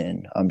 I'm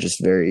in. I'm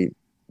just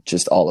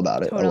all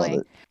about it. Totally. I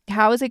love it.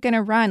 How is it going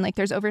to run? Like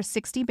there's over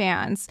 60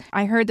 bands.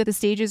 I heard that the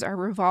stages are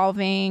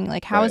revolving.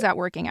 Like how is that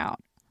working out?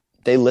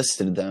 They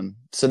listed them.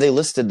 So they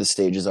listed the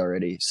stages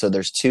already. So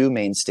there's 2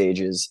 main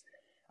stages.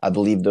 I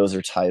believe those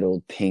are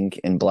titled Pink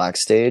and Black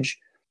Stage.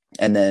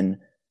 And then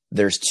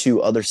there's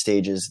 2 other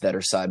stages that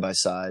are side by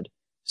side.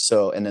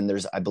 So, and then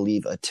there's, I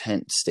believe, a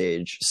tent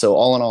stage. So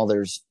all in all,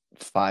 there's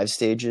 5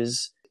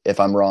 stages. If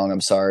I'm wrong,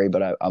 I'm sorry,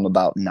 but I'm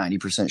about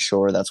 90%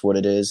 sure that's what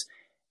it is.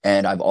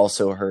 And I've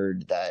also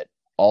heard that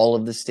all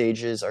of the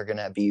stages are going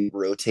to be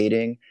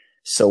rotating.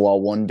 So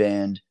while one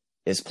band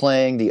is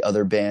playing, the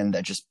other band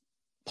that just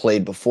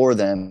played before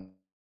them,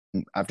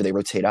 after they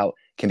rotate out,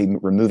 can be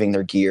removing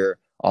their gear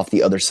off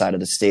the other side of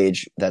the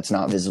stage that's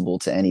not visible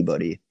to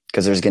anybody,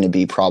 because there's going to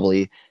be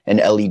probably an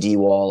LED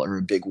wall or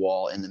a big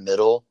wall in the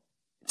middle.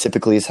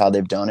 Typically is how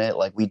they've done it.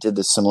 Like we did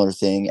the similar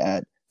thing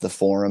at the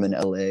Forum in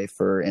LA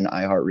for an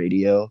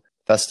iHeartRadio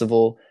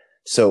festival.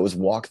 So it was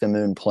Walk the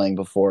Moon playing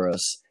before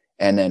us,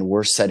 and then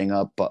we're setting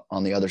up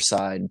on the other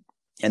side,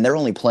 and they're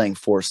only playing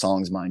 4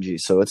 songs, mind you.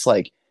 So it's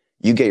like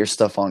you get your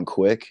stuff on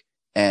quick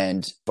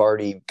and you've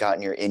already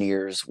gotten your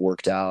in-ears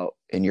worked out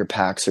and your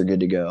packs are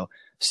good to go.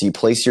 So you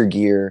place your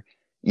gear.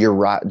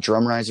 Your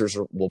drum risers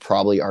will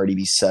probably already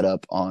be set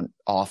up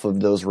off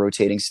of those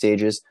rotating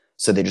stages.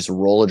 So they just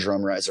roll a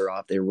drum riser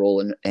off. They roll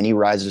in any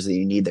risers that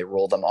you need. They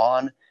roll them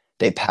on.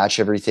 They patch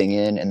everything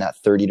in that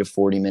 30 to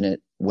 40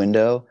 minute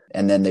window.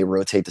 And then they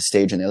rotate the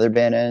stage and the other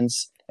band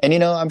ends. And, you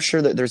know, I'm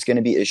sure that there's going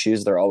to be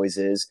issues. There always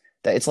is.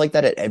 That it's like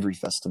that at every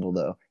festival,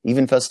 though.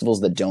 Even festivals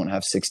that don't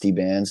have 60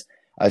 bands.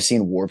 I've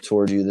seen Warped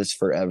Tour do this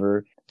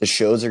forever. The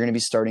shows are going to be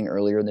starting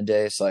earlier in the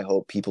day. So I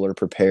hope people are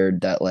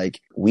prepared that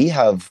like we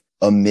have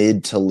a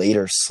mid to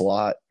later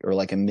slot or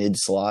like a mid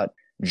slot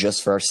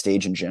just for our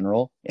stage in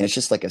general. And it's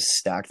just like a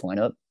stacked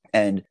lineup.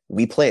 And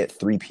we play at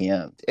 3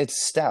 p.m.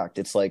 It's stacked.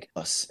 It's like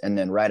us. And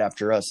then right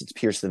after us, it's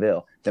Pierce the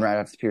Veil. Then right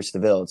after Pierce the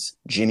Veil, it's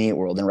Jimmy Eat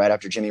World. Then right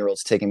after Jimmy Eat World,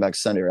 it's Taking Back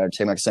Sunday. Right after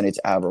Taking Back Sunday, it's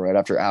Avril. Right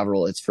after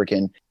Avril, it's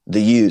freaking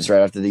The Used.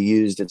 Right after The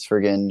Used, it's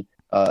freaking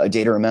A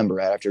Day to Remember.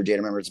 Right after A Day to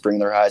Remember, it's Bring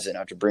the Horizon.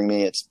 After Bring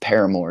Me, it's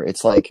Paramore.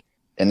 It's like,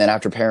 and then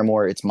after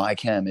Paramore, it's My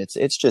Chem.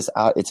 It's just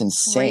out. It's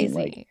insane. Crazy.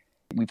 Like,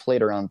 we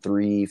played around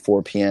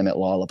 4 p.m. at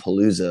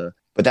Lollapalooza.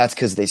 But that's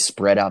because they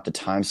spread out the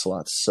time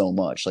slots so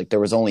much. Like, there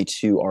was only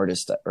 2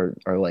 artists that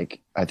are like,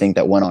 I think,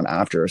 that went on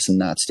after us,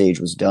 and that stage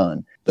was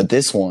done. But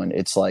this one,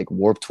 it's like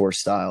Warped Tour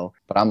style.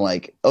 But I'm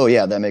like, oh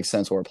yeah, that makes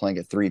sense. We're playing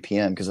at 3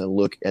 p.m. because I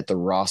look at the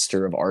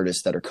roster of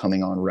artists that are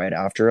coming on right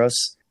after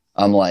us.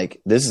 I'm like,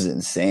 this is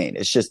insane.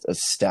 It's just a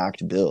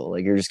stacked bill.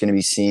 Like, you're just going to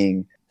be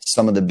seeing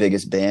some of the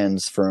biggest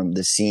bands from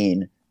the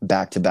scene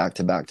back to back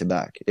to back to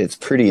back. It's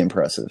pretty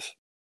impressive.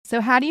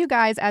 So how do you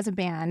guys as a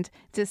band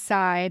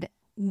decide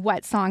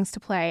what songs to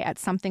play at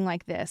something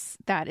like this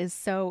that is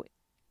so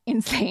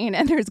insane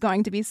and there's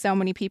going to be so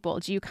many people?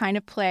 Do you kind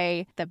of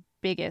play the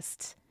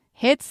biggest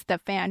hits, the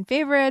fan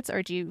favorites,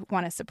 or do you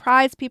want to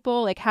surprise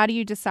people? Like, how do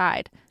you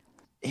decide?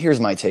 Here's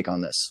my take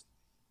on this.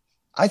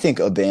 I think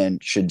a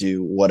band should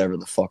do whatever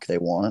the fuck they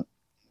want.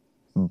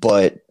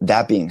 But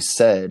that being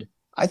said,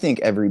 I think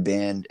every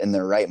band in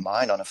their right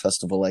mind on a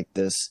festival like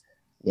this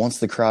wants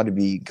the crowd to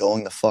be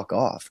going the fuck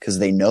off, because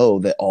they know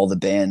that all the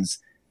bands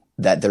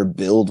that they're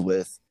billed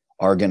with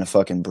are going to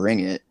fucking bring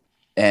it,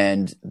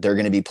 and they're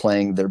going to be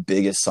playing their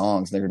biggest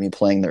songs. They're going to be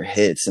playing their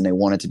hits, and they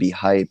want it to be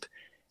hype.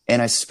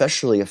 And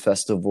especially a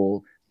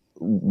festival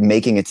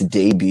making its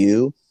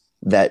debut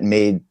that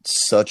made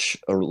such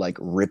a like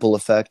ripple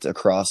effect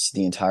across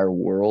the entire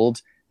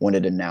world when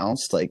it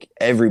announced. Like,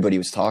 everybody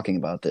was talking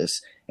about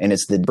this, and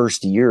it's the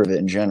first year of it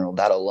in general.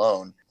 That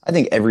alone, I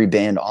think every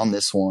band on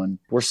this one,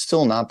 we're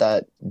still not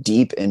that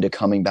deep into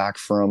coming back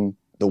from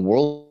the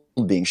world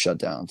being shut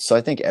down. So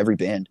I think every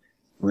band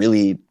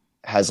really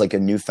has like a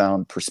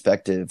newfound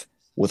perspective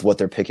with what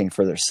they're picking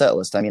for their set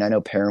list. I mean, I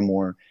know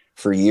Paramore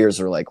for years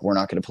are like, we're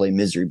not going to play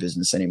Misery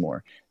Business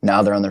anymore.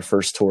 Now they're on their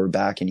first tour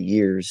back in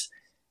years,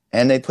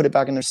 and they put it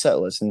back in their set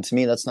list. And to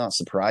me, that's not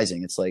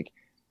surprising. It's like,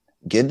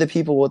 give the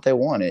people what they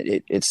want.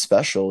 It's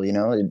special, you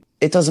know?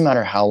 It doesn't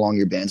matter how long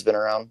your band's been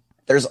around.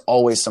 There's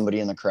always somebody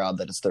in the crowd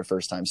that it's their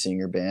first time seeing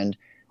your band,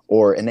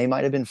 and they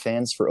might have been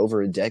fans for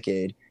over a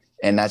decade,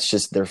 and that's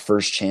just their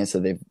first chance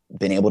that they've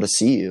been able to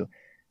see you.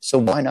 So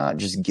why not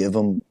just give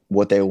them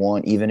what they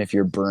want, even if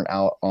you're burnt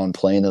out on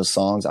playing those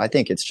songs? I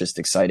think it's just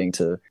exciting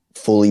to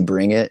fully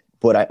bring it.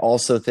 But I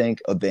also think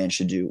a band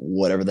should do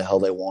whatever the hell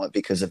they want,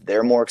 because if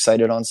they're more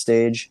excited on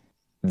stage,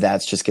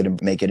 that's just going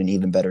to make it an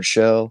even better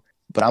show.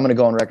 But I'm going to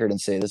go on record and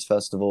say this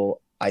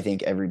festival, I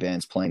think every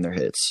band's playing their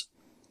hits.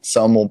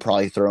 Some will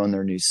probably throw in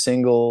their new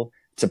single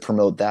to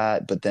promote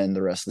that, but then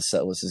the rest of the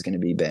set list is going to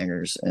be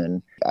bangers.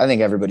 And I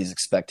think everybody's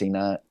expecting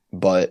that.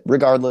 But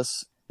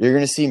regardless, you're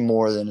going to see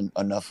more than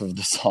enough of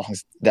the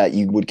songs that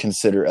you would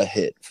consider a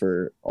hit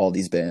for all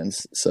these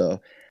bands. So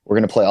we're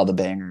going to play all the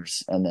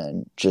bangers and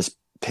then just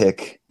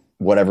pick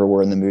whatever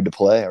we're in the mood to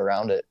play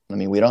around it. I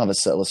mean, we don't have a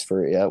set list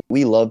for it yet.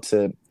 We love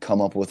to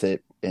come up with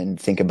it and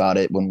think about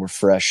it when we're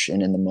fresh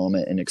and in the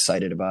moment and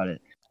excited about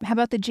it. How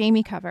about the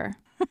Jamie cover?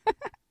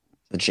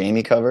 The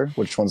Jamie cover?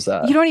 Which one's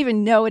that? You don't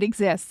even know it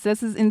exists.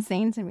 This is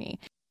insane to me.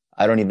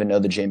 I don't even know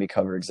the Jamie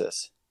cover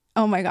exists.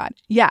 Oh my God.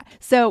 Yeah.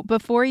 So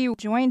before you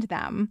joined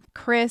them,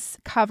 Chris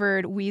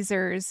covered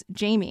Weezer's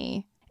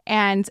Jamie.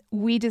 And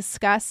we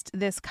discussed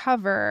this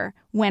cover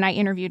when I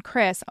interviewed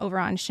Chris over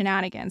on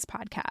Shenanigans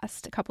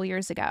podcast a couple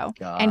years ago.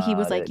 And he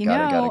was like,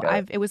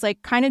 it was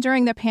like kind of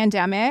during the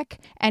pandemic.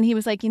 And he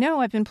was like,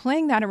 I've been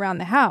playing that around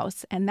the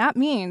house. And that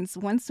means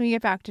once we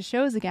get back to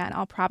shows again,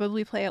 I'll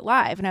probably play it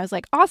live. And I was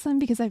like, awesome,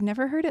 because I've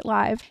never heard it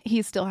live.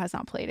 He still has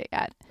not played it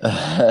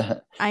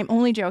yet. I'm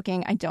only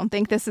joking. I don't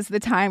think this is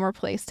the time or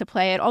place to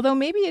play it. Although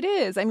maybe it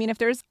is. I mean, if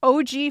there's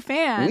OG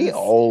fans. We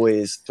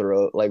always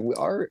throw, like,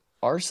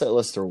 our set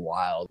lists are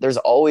wild. There's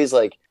always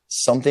like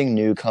something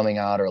new coming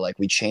out, or like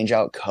we change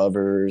out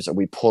covers, or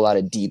we pull out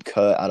a deep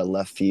cut out of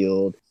left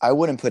field. I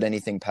wouldn't put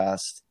anything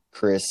past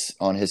Chris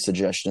on his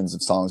suggestions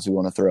of songs we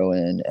want to throw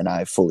in, and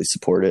I fully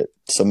support it.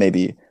 So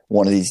maybe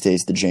one of these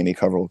days the Jamie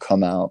cover will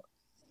come out.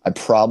 I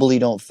probably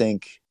don't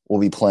think we'll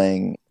be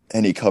playing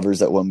any covers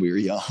that when we were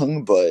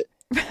young, but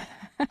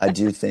I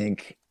do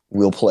think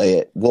we'll play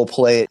it. We'll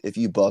play it if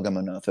you bug him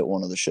enough at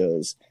one of the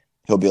shows.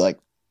 He'll be like,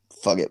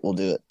 fuck it, we'll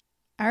do it.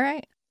 All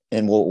right.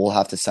 And we'll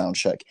have to sound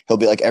check. He'll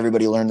be like,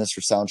 everybody learn this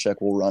for sound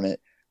check. We'll run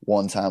it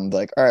one time, be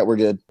like, all right, we're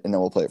good. And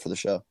then we'll play it for the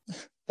show.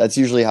 That's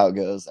usually how it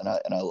goes. And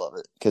I love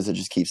it because it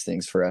just keeps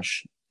things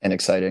fresh and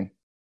exciting.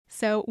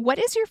 So what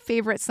is your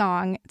favorite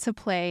song to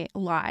play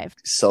live?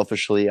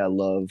 Selfishly, I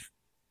love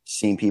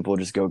seeing people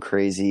just go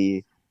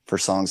crazy for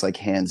songs like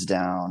Hands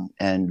Down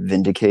and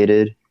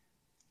Vindicated.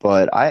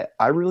 But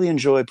I really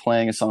enjoy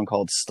playing a song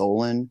called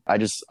Stolen. I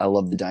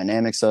love the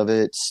dynamics of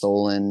it.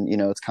 Stolen,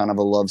 it's kind of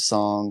a love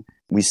song.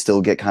 We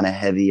still get kind of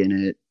heavy in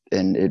it,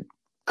 and it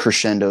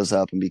crescendos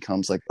up and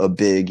becomes like a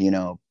big,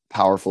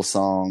 powerful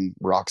song,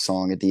 rock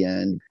song at the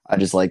end. I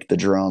just like the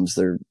drums.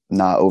 They're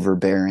not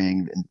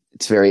overbearing.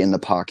 It's very in the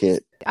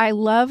pocket. I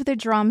love the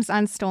drums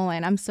on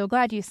Stolen. I'm so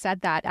glad you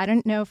said that. I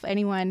don't know if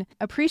anyone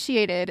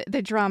appreciated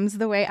the drums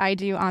the way I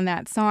do on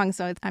that song.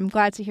 So I'm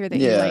glad to hear that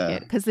you like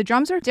it, because the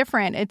drums are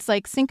different. It's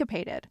like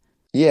syncopated.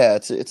 Yeah,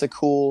 it's a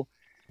cool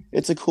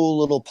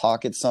little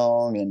pocket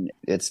song, and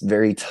it's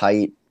very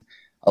tight.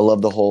 I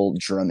love the whole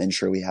drum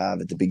intro we have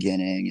at the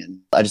beginning, and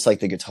I just like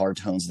the guitar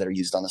tones that are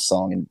used on the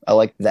song, and I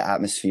like the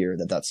atmosphere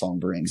that song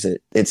brings.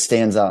 It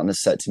stands out in the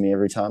set to me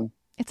every time.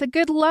 It's a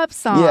good love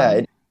song.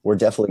 Yeah, we're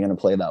definitely going to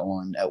play that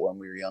one at When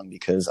We Were Young,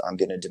 because I'm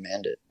going to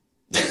demand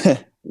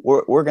it.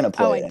 we're going to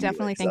play it anyway, I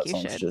definitely think you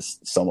should. It's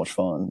just so much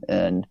fun,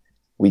 and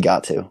we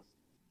got to.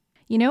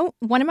 You know,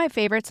 one of my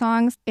favorite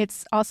songs,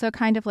 it's also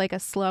kind of like a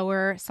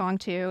slower song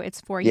too. It's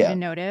For You to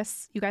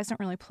Notice. You guys don't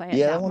really play it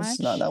that much.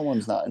 That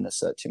one's not in the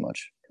set too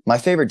much. My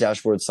favorite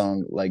Dashboard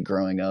song, like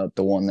growing up,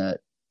 the one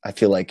that I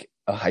feel like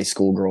a high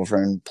school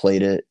girlfriend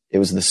played it. It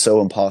was the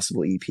So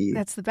Impossible EP.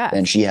 That's the best.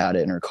 And she had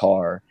it in her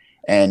car,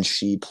 and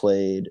she'd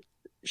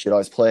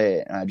always play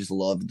it. And I just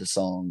loved the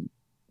song,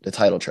 the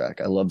title track.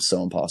 I loved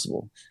So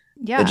Impossible.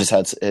 Yeah.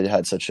 It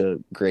had such a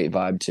great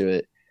vibe to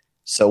it.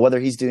 So whether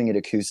he's doing it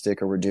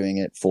acoustic or we're doing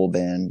it full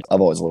band, I've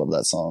always loved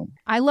that song.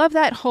 I love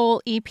that whole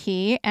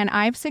EP, and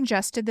I've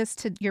suggested this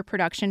to your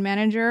production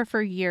manager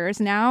for years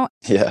now.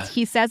 Yeah.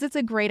 He says it's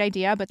a great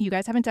idea, but you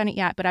guys haven't done it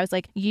yet. But I was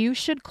like, you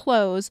should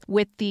close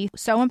with the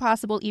So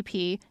Impossible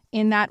EP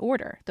in that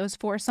order, those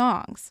 4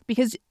 songs,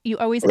 because you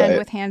always end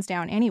with Hands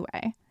Down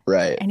anyway.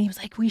 Right. And he was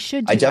like, we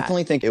should do I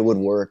definitely think it would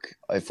work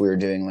if we were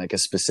doing like a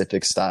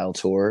specific style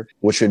tour,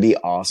 which would be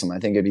awesome. I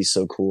think it'd be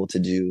so cool to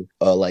do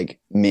a like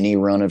mini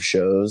run of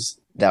shows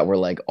that were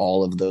like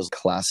all of those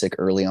classic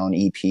early on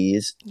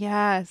EPs.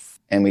 Yes.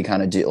 And we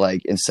kind of do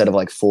like, instead of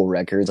like full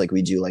records, like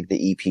we do like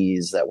the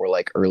EPs that were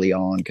like early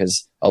on,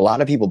 because a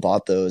lot of people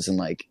bought those and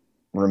like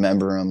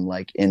remember them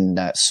like in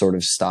that sort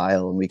of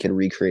style, and we could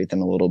recreate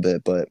them a little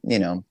bit. But you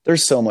know,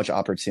 there's so much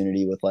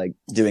opportunity with like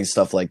doing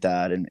stuff like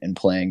that and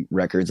playing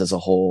records as a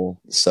whole.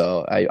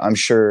 So I'm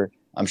sure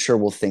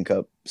we'll think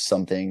up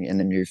something in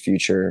the near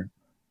future.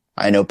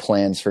 I know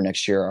plans for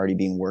next year are already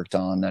being worked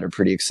on that are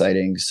pretty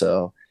exciting.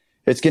 So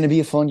it's going to be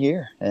a fun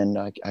year, and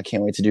I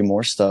can't wait to do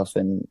more stuff.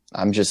 And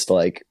I'm just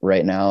like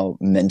right now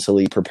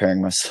mentally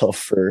preparing myself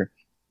for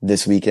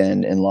this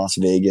weekend in Las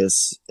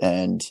Vegas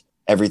and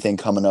everything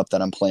coming up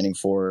that I'm planning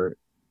for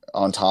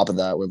on top of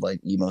that with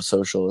like Emo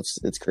Social.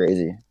 It's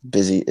crazy.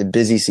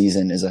 Busy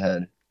season is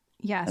ahead.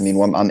 Yes. I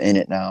mean, I'm in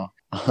it now,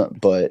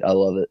 but I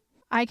love it.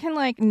 I can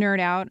like nerd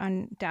out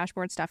on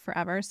Dashboard stuff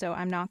forever, so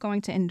I'm not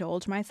going to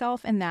indulge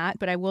myself in that.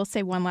 But I will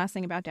say one last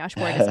thing about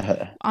Dashboard. Is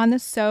on the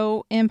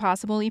So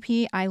Impossible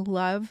EP, I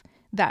love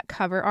that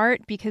cover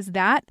art, because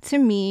that to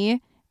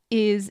me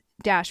is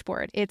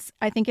Dashboard.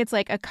 I think it's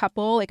like a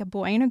couple, like a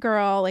boy and a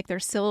girl, like their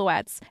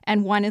silhouettes,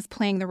 and one is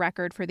playing the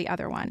record for the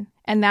other one.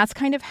 And that's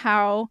kind of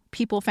how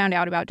people found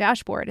out about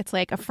Dashboard. It's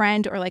like a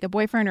friend or like a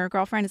boyfriend or a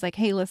girlfriend is like,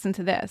 hey, listen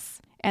to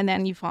this. And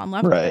then you fall in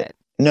love with it.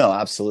 No,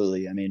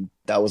 absolutely. I mean,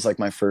 that was like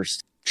my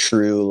first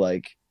true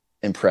like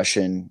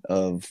impression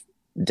of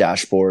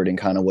Dashboard and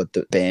kind of what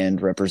the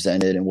band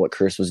represented, and what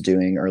Chris was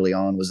doing early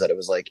on was that it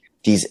was like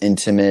these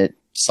intimate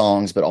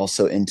songs, but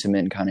also intimate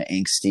and kind of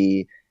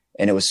angsty.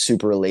 And it was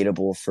super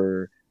relatable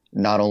for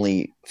not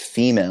only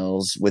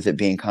females, with it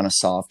being kind of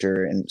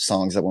softer and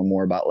songs that were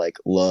more about like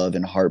love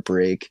and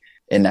heartbreak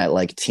and that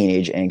like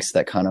teenage angst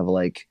that kind of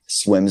like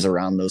swims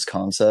around those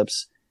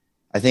concepts.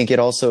 I think it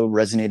also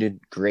resonated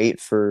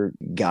great for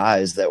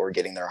guys that were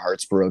getting their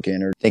hearts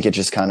broken, or I think it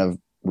just kind of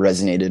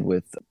resonated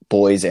with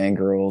boys and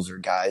girls or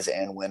guys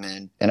and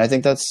women. And I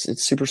think it's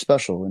super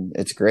special and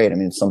it's great. I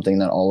mean, it's something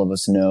that all of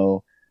us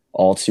know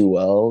all too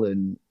well.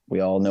 And we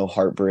all know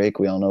heartbreak.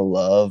 We all know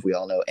love. We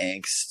all know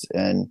angst.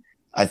 And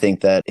I think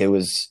that it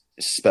was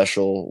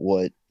special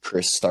what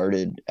Chris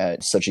started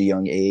at such a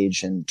young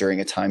age and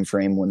during a time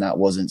frame when that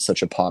wasn't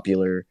such a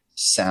popular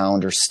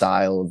sound or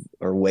style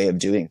or way of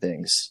doing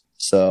things.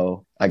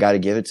 So I got to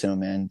give it to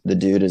him, man. The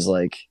dude is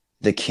like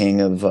the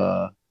king of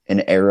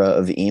an era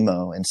of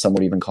emo, and some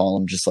would even call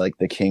him just like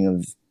the king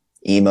of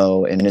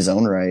emo in his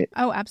own right.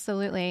 Oh,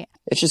 absolutely.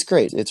 It's just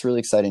great. It's really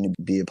exciting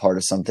to be a part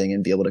of something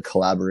and be able to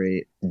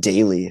collaborate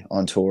daily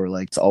on tour.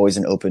 Like, it's always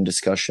an open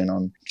discussion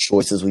on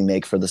choices we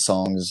make for the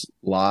songs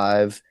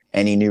live,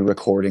 any new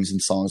recordings and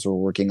songs we're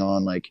working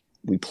on. Like,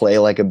 we play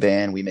like a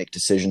band, we make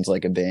decisions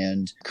like a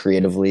band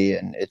creatively,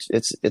 and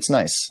it's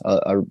nice.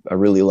 I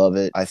really love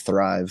it. I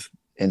thrive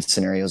in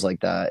scenarios like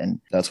that, and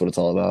that's what it's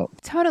all about.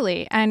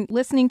 Totally. And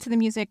listening to the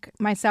music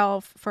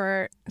myself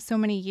for so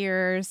many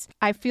years,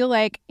 I feel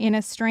like in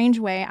a strange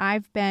way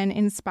I've been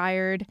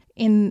inspired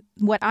in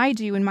what I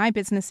do in my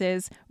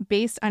businesses,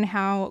 based on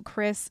how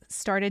Chris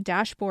started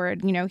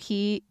Dashboard,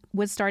 he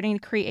was starting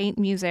to create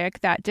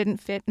music that didn't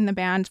fit in the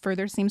band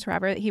Further Seems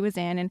Forever that he was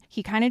in. And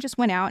he kind of just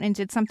went out and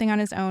did something on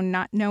his own,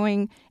 not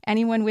knowing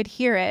anyone would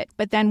hear it.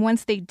 But then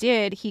once they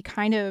did, he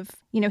kind of,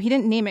 he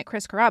didn't name it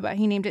Chris Carrabba.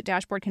 He named it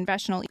Dashboard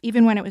Confessional,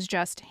 even when it was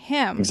just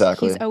him.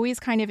 Exactly. He's always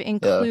kind of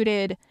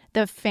included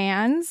the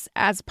fans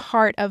as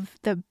part of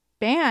the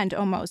band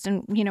almost.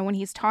 And, when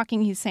he's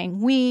talking, he's saying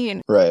we.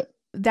 And right.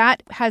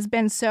 That has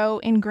been so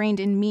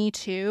ingrained in me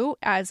too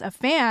as a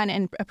fan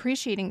and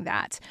appreciating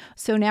that.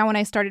 So now when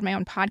I started my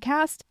own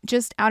podcast,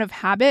 just out of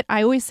habit,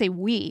 I always say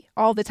we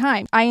all the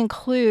time. I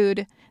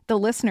include the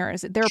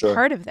listeners. They're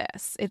part of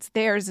this. It's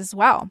theirs as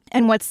well.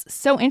 And what's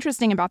so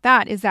interesting about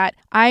that is that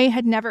I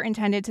had never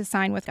intended to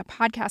sign with a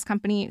podcast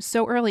company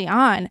so early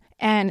on.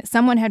 And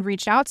someone had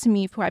reached out to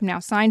me who I've now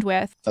signed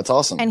with. That's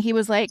awesome. And he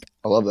was like,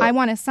 I love that. I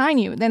want to sign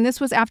you. Then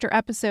this was after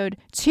episode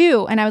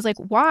 2. And I was like,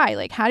 why?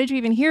 Like, how did you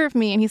even hear of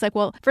me? And he's like,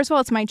 well, first of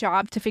all, it's my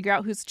job to figure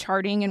out who's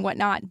charting and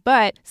whatnot.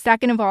 But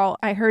second of all,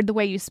 I heard the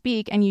way you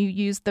speak and you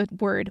use the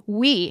word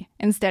we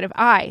instead of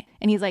I.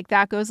 And he's like,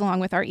 that goes along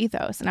with our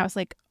ethos. And I was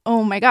like,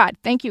 oh my God,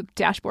 thank you,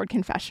 Dashboard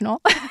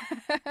Confessional.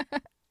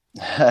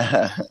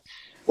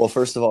 Well,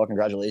 first of all,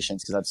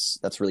 congratulations, because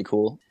that's really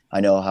cool.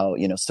 I know how,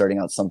 starting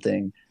out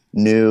something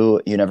new,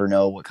 you never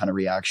know what kind of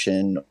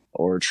reaction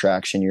or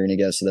traction you're going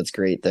to get. So that's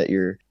great that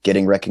you're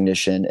getting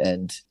recognition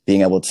and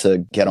being able to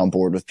get on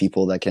board with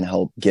people that can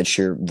help get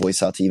your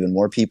voice out to even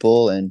more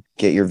people and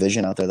get your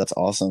vision out there. That's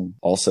awesome.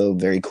 Also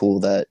very cool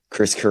that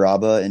Chris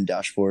Carrabba and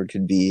Dashboard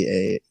could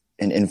be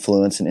an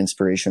influence and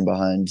inspiration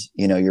behind,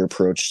 your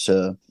approach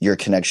to your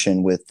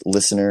connection with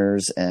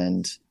listeners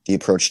and the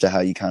approach to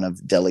how you kind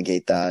of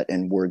delegate that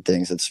and word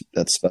things.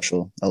 That's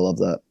special. I love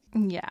that.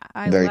 Yeah,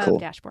 I Very love cool.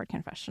 Dashboard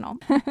Confessional.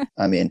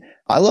 I mean,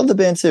 I love the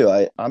band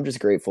too. I'm just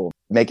grateful.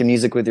 Making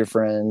music with your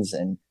friends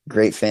and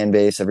great fan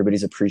base.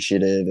 Everybody's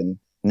appreciative and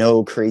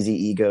no crazy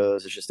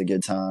egos. It's just a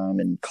good time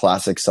and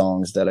classic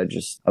songs that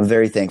I'm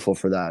very thankful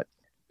for that.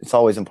 It's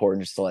always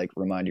important just to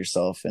remind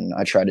yourself. And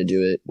I try to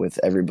do it with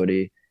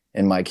everybody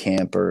in my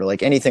camp or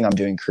anything I'm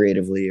doing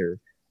creatively or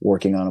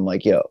working on. I'm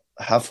like, yo,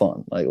 have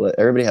fun. Let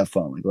everybody have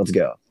fun. Let's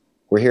go.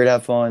 We're here to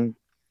have fun.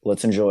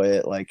 Let's enjoy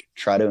it.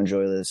 Try to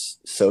enjoy this,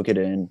 soak it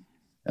in,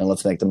 and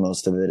let's make the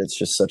most of it. It's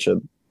just such a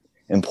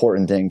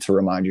important thing to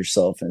remind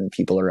yourself and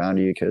people around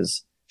you,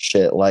 because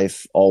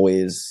life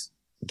always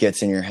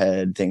gets in your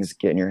head. Things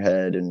get in your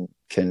head and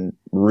can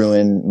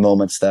ruin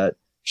moments that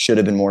should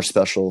have been more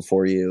special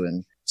for you.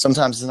 And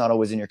sometimes it's not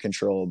always in your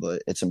control,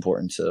 but it's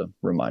important to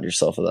remind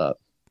yourself of that.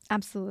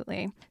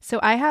 Absolutely.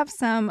 So I have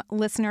some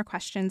listener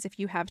questions if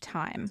you have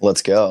time.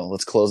 Let's go.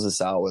 Let's close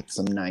this out with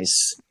some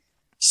nice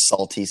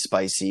salty,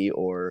 spicy,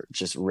 or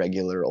just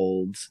regular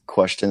old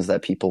questions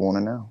that people want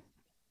to know.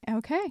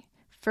 Okay.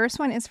 First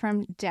one is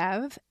from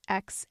Dev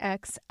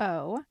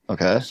XXO.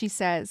 Okay. She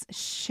says,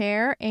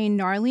 share a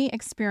gnarly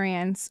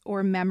experience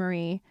or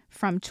memory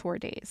from tour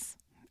days,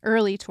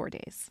 early tour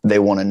days. They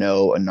want to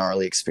know a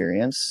gnarly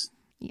experience?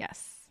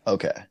 Yes.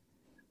 Okay.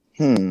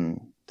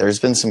 There's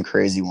been some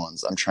crazy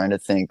ones. I'm trying to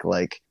think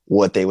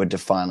what they would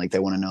define. They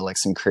want to know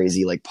some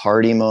crazy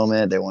party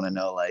moment. They want to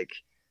know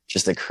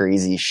just a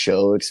crazy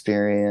show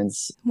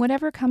experience.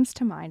 Whatever comes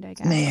to mind, I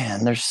guess.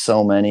 Man, there's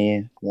so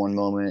many. One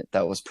moment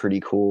that was pretty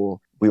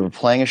cool. We were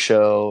playing a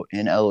show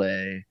in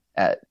LA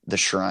at the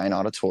Shrine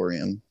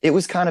Auditorium. It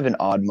was kind of an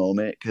odd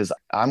moment because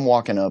I'm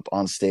walking up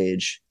on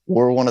stage.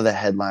 We're one of the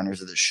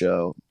headliners of the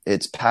show.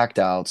 It's packed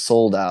out,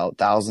 sold out,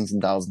 thousands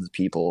and thousands of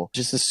people.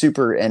 Just a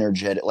super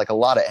energetic, a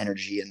lot of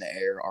energy in the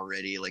air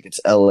already. It's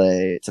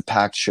LA, it's a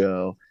packed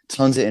show,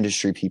 tons of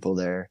industry people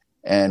there.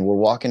 And we're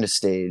walking to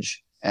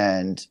stage,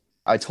 and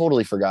I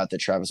totally forgot that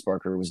Travis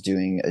Barker was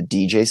doing a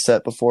DJ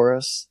set before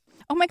us.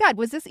 Oh my God,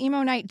 was this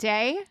Emo Night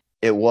Day?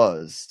 It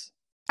was.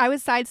 I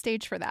was side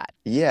stage for that.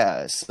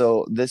 Yeah,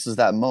 so this is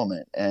that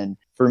moment. And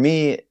for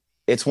me,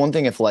 it's one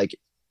thing if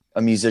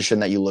a musician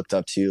that you looked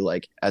up to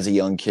as a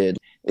young kid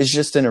is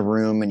just in a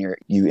room and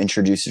you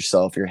introduce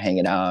yourself, you're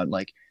hanging out,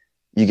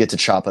 you get to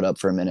chop it up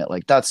for a minute.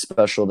 That's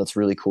special. That's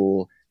really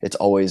cool. It's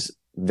always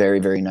very,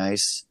 very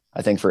nice.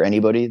 I think for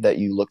anybody that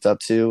you looked up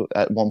to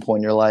at one point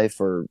in your life,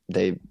 or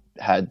they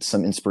had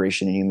some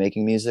inspiration in you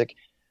making music,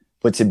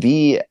 but to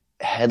be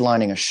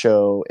headlining a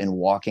show and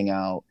walking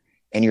out,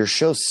 and your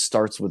show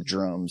starts with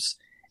drums,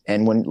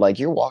 and when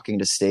you're walking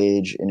to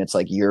stage and it's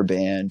your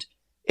band,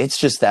 it's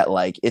just that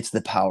it's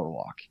the power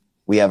walk.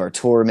 We have our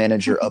tour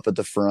manager up at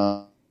the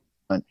front,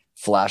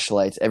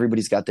 flashlights,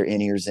 everybody's got their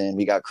in-ears in,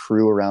 we got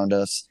crew around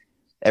us,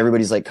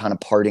 everybody's kind of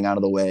parting out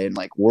of the way, and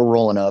we're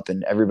rolling up,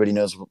 and everybody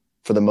knows,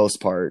 for the most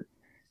part,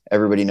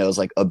 everybody knows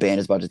a band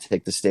is about to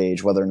take the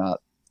stage, whether or not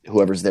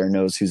whoever's there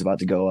knows who's about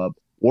to go up.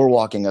 We're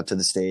walking up to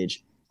the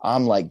stage.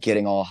 I'm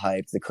getting all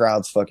hyped. The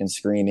crowd's fucking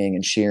screaming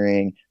and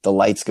cheering. The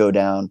lights go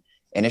down.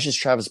 And it's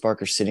just Travis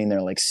Barker sitting there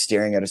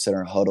staring at us in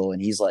our huddle.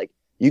 And he's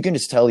you can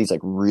just tell he's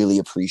really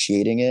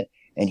appreciating it.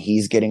 And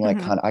he's getting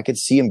I could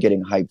see him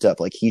getting hyped up.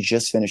 He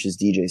just finished his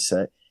DJ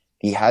set.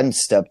 He hadn't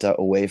stepped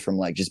away from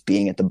just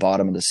being at the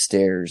bottom of the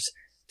stairs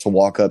to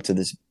walk up to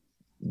this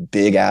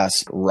big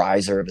ass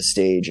riser of a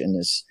stage in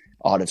this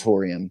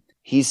auditorium.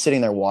 He's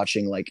sitting there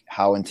watching like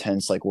how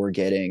intense like we're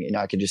getting, and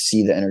I could just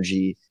see the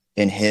energy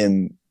in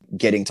him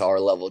getting to our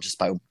level just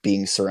by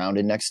being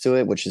surrounded next to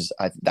it, which is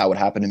that would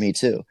happen to me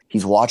too.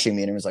 He's watching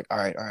me and he was like, all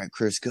right,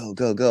 Chris, go,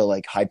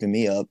 like hyping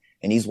me up.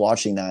 And he's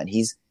watching that, and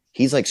he's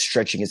like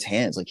stretching his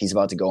hands like he's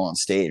about to go on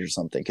stage or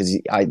something. Cause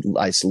I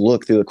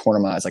look through the corner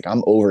of my eyes, like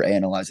I'm over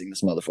analyzing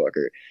this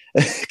motherfucker.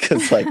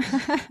 Cause like,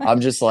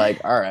 I'm just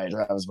like, all right,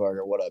 Travis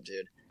Barker, what up,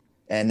 dude?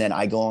 And then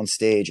I go on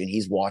stage and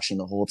he's watching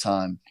the whole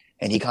time.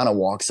 And he kind of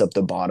walks up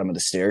the bottom of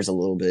the stairs a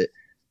little bit,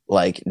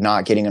 like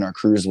not getting in our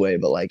cruise way,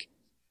 but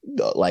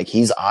like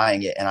he's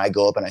eyeing it. And I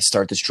go up and I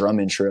start this drum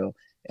intro,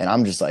 and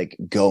I'm just like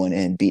going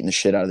in, beating the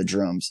shit out of the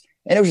drums.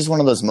 And it was just one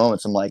of those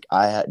moments. I'm like,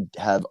 I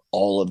have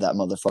all of that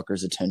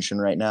motherfucker's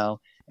attention right now.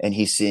 And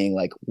he's seeing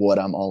like what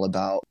I'm all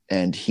about,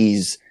 and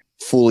he's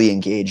fully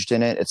engaged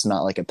in it. It's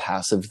not like a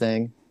passive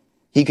thing.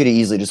 He could have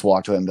easily just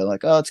walked away and been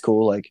like, oh, it's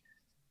cool. Like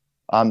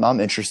I'm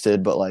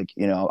interested, but like,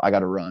 you know, I got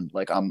to run.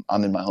 Like I'm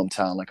in my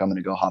hometown. Like I'm going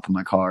to go hop in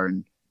my car,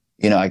 and,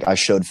 you know, I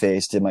showed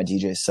face, did my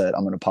DJ set.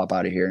 I'm going to pop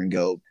out of here and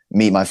go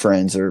meet my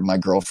friends or my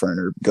girlfriend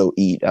or go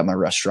eat at my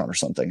restaurant or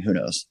something. Who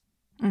knows?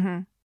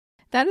 Mm-hmm.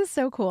 That is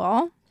so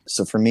cool.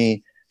 So for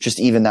me, just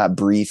even that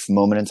brief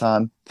moment in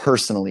time,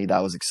 personally,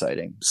 that was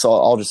exciting. So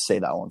I'll just say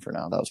that one for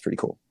now. That was pretty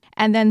cool.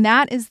 And then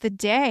that is the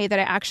day that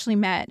I actually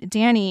met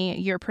Danny,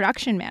 your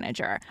production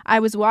manager. I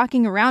was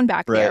walking around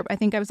back there. I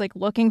think I was like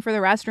looking for the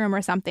restroom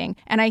or something.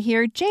 And I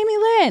hear Jamie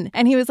Lynn.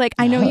 And he was like,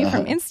 I know you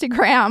from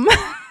Instagram.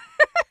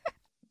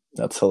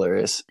 That's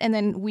hilarious. And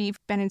then we've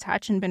been in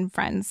touch and been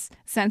friends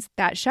since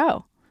that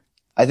show.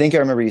 I think I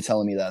remember you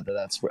telling me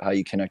that's how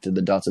you connected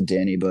the dots with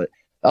Danny. But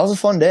that was a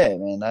fun day,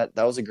 man.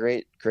 That was a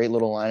great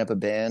little lineup of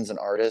bands and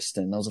artists.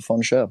 And that was a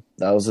fun show.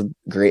 That was a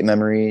great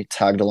memory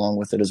tagged along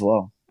with it as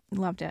well.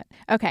 Loved it.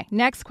 Okay,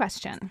 next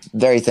question.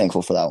 Very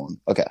thankful for that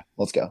one. Okay,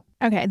 let's go.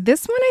 Okay,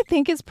 this one I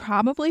think is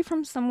probably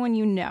from someone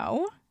you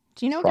know.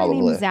 Do you know a guy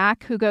named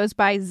Zach who goes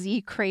by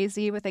Z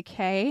Crazy with a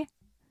K?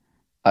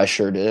 I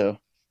sure do.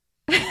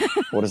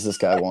 What does this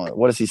guy want?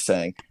 What is he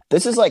saying?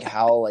 This is like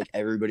how like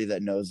everybody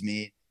that knows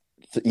me,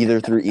 either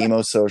through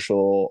emo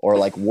social or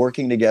like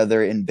working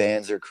together in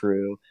bands or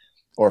crew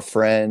or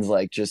friends,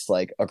 like just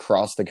like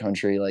across the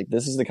country, like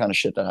this is the kind of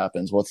shit that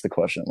happens. What's the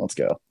question? Let's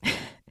go.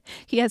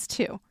 He has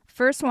two.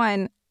 First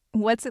one,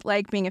 what's it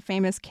like being a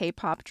famous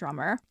K-pop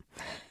drummer?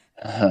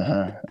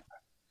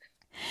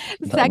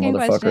 Second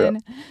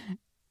question,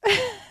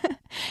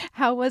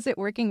 how was it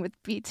working with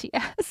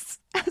BTS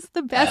as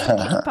the best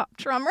K-pop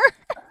drummer?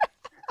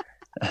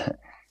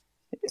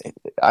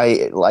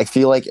 I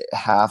feel like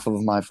half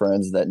of my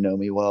friends that know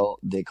me well,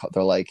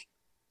 they're like,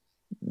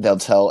 they'll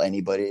tell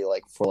anybody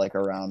like for like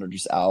around or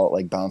just out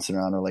like bouncing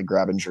around or like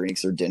grabbing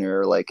drinks or dinner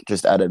or like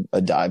just at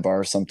a dive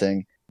bar or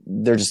something.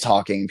 They're just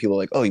talking and people are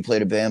like, oh, you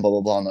played a band, blah,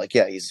 blah, blah. I'm like,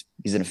 yeah, he's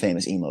in a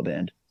famous emo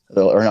band.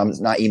 Or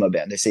not emo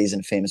band. They say he's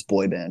in a famous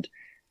boy band,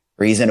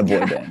 or he's in a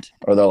boy band.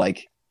 Or they're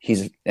like,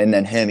 he's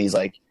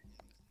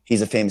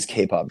a famous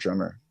K-pop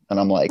drummer. And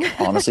I'm like,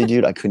 honestly,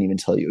 dude, I couldn't even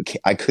tell you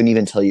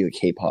a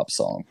K-pop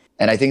song.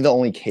 And I think the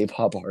only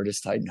K-pop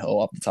artist I know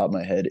off the top of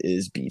my head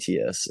is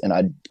BTS. And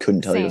I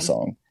couldn't tell you a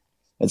song.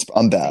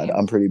 I'm bad.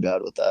 I'm pretty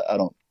bad with that.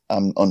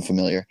 I'm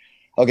unfamiliar.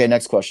 Okay,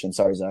 next question.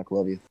 Sorry, Zach.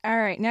 Love you. All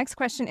right. Next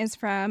question is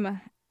from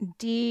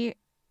D.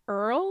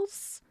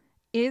 Earls.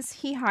 Is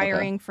he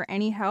hiring for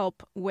any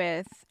help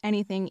with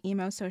anything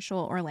Emo Social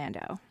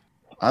Orlando?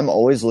 I'm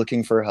always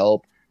looking for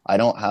help. I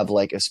don't have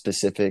like a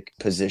specific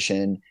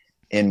position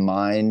in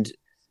mind.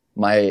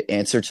 My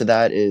answer to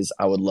that is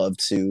I would love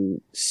to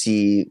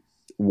see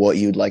what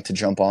you'd like to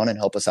jump on and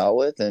help us out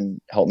with and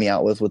help me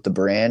out with the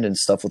brand and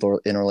stuff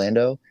in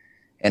Orlando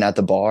and at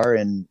the bar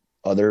and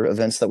other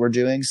events that we're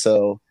doing.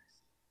 So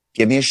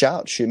give me a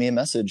shout, shoot me a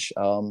message,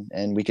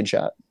 and we can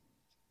chat.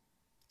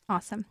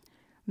 Awesome.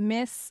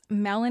 Miss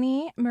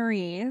Melanie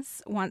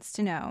Maries wants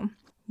to know,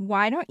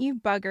 why don't you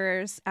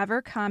buggers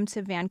ever come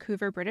to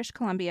Vancouver, British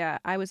Columbia?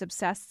 I was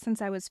obsessed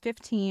since I was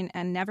 15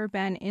 and never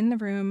been in the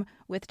room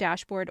with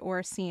Dashboard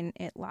or seen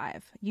it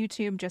live.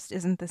 YouTube just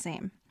isn't the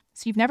same.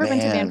 So you've never been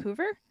to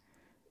Vancouver?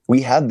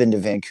 We have been to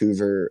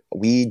Vancouver.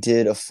 We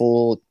did a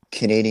full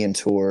Canadian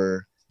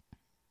tour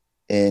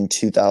in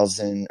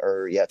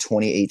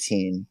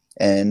 2018.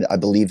 And I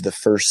believe the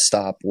first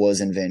stop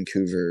was in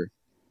Vancouver.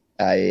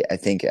 I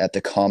think at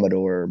the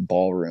Commodore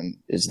Ballroom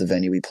is the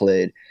venue we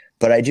played.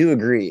 But I do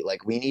agree,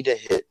 like we need to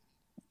hit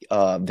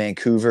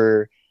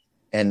Vancouver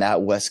and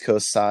that West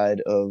Coast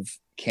side of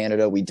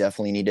Canada. We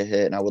definitely need to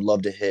hit, and I would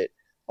love to hit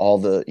all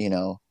the,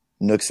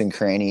 nooks and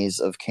crannies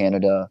of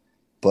Canada.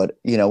 But,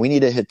 we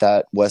need to hit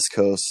that West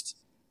Coast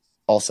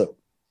also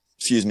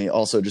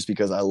just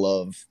because I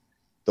love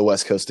the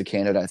West Coast of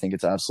Canada. I think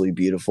it's absolutely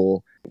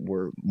beautiful.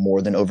 We're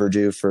more than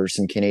overdue for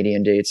some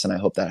Canadian dates, and I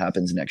hope that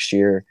happens next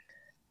year.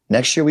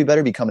 Next year, we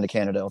better be coming to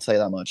Canada. I'll tell you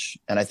that much.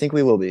 And I think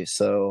we will be.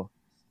 So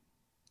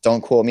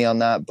don't quote me on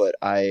that, but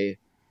I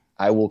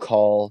will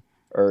call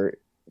or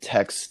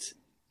text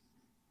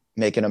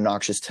make an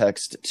obnoxious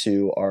text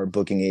to our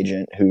booking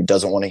agent who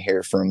doesn't want to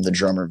hear from the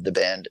drummer of the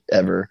band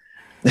ever.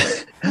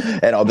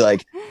 And I'll be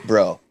like,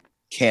 bro,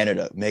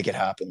 Canada, make it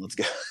happen. Let's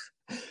go.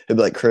 He'll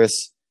be like, Chris,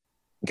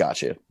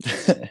 got you.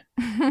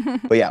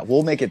 But yeah,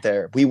 we'll make it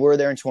there. We were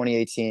there in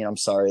 2018. I'm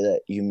sorry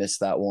that you missed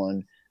that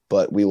one,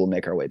 but we will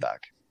make our way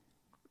back.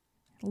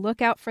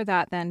 Look out for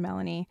that then,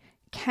 Melanie.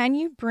 Can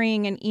you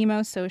bring an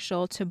emo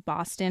social to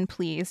Boston,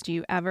 please? Do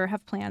you ever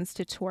have plans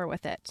to tour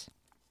with it?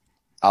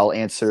 I'll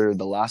answer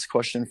the last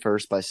question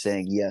first by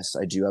saying, yes,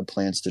 I do have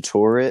plans to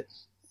tour it.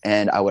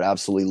 And I would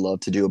absolutely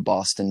love to do a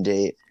Boston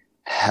date.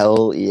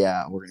 Hell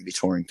yeah, we're going to be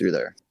touring through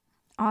there.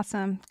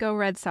 Awesome. Go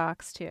Red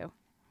Sox, too.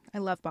 I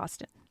love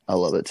Boston. I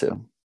love it,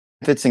 too.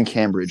 If it's in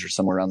Cambridge or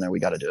somewhere around there, we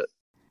got to do it.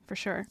 For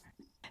sure.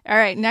 All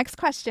right, next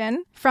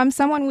question from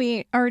someone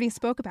we already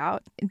spoke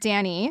about,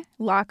 Danny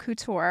La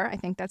Couture. I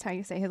think that's how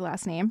you say his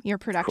last name. Your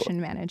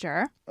production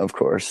manager. Of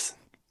course.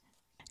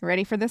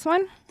 Ready for this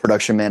one?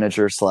 Production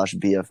manager /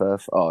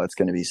 BFF. Oh, it's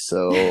going to be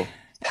so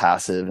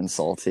passive and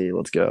salty.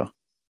 Let's go.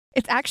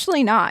 It's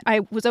actually not.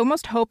 I was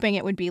almost hoping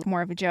it would be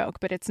more of a joke,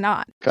 but it's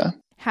not. Okay.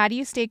 How do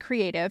you stay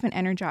creative and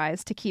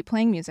energized to keep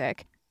playing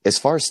music? As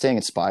far as staying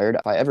inspired,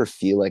 if I ever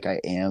feel like I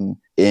am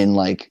in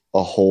like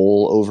a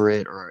hole over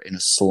it or in a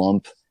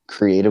slump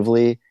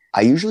creatively,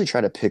 I usually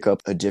try to pick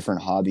up a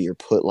different hobby or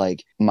put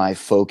like my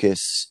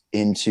focus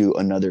into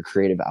another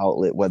creative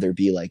outlet, whether it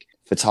be like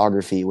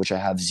photography, which I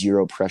have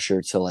zero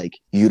pressure to like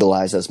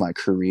utilize as my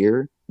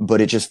career,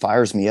 but it just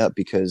fires me up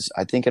because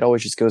I think it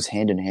always just goes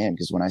hand in hand.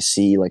 Because when I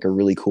see like a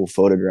really cool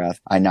photograph,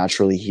 I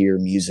naturally hear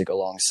music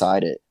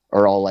alongside it,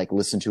 or I'll like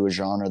listen to a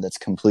genre that's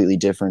completely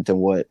different than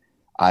what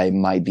I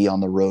might be on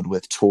the road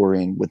with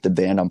touring with the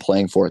band I'm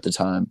playing for at the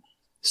time.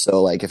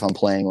 So like if I'm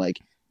playing like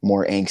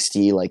more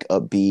angsty, like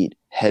upbeat,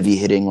 heavy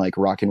hitting, like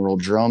rock and roll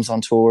drums on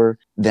tour,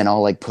 then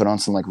I'll like put on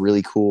some like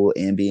really cool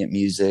ambient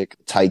music,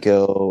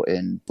 taiko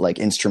and like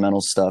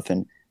instrumental stuff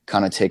and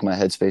kind of take my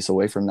headspace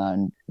away from that.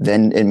 And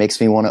then it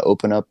makes me want to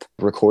open up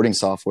recording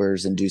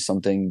softwares and do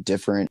something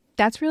different.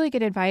 That's really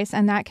good advice.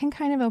 And that can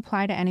kind of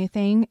apply to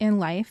anything in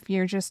life.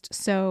 You're just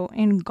so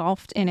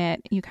engulfed in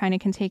it. You kind of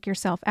can take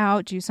yourself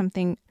out, do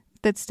something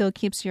that still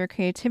keeps your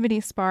creativity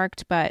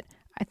sparked, but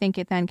I think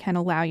it then can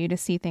allow you to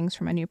see things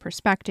from a new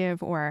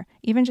perspective, or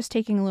even just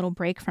taking a little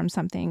break from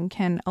something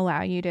can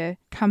allow you to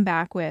come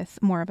back with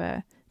more of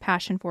a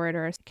passion for it,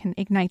 or can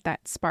ignite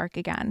that spark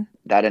again.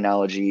 That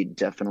analogy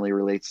definitely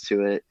relates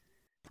to it.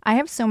 I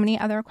have so many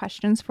other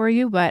questions for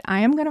you, but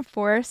I am going to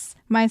force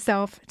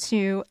myself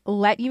to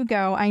let you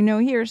go. I know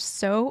you're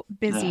so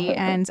busy,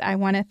 and I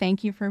want to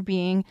thank you for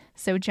being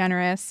so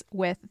generous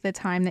with the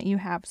time that you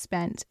have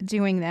spent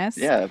doing this.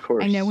 Yeah, of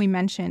course. I know we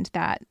mentioned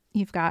that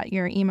you've got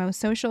your emo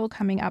social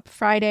coming up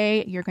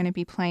Friday. You're going to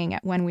be playing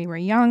at When We Were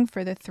Young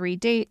for the 3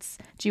 dates.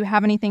 Do you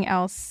have anything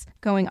else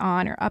going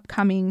on or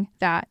upcoming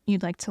that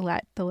you'd like to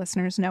let the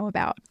listeners know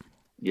about?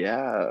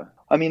 Yeah.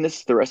 I mean,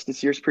 the rest of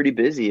this year's pretty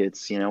busy.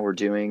 It's, we're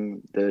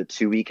doing the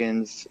 2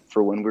 weekends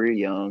for When We Were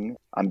Young.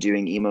 I'm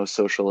doing emo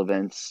social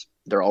events.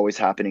 They're always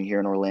happening here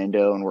in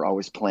Orlando, and we're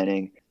always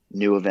planning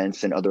new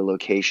events in other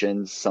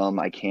locations. Some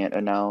I can't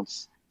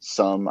announce,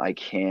 some I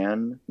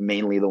can.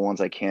 Mainly the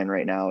ones I can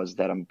right now is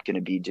that I'm going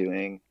to be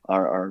doing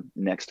our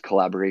next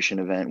collaboration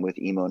event with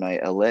Emo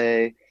Night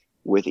LA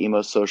with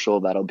Emo Social.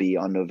 That'll be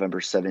on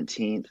November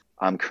 17th.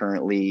 I'm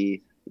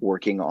currently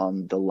working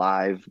on the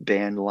live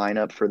band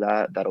lineup for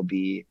that. That'll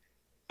be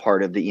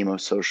part of the Emo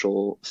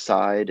Social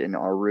side in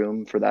our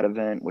room for that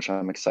event, which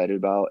I'm excited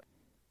about.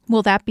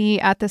 Will that be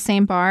at the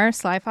same bar,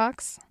 Sly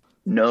Fox?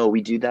 No,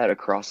 we do that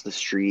across the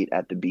street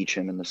at the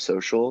Beecham and the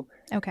Social.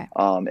 Okay.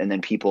 And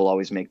then people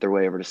always make their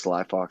way over to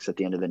Sly Fox at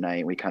the end of the night,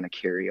 and we kind of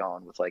carry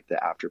on with like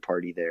the after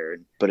party there.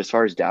 But as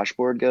far as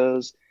Dashboard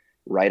goes,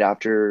 right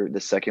after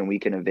the second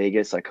weekend of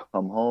Vegas, I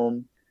come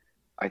home.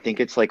 I think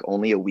it's like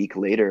only a week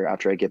later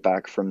after I get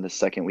back from the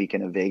second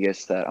weekend of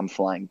Vegas that I'm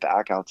flying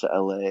back out to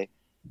LA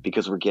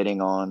because we're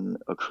getting on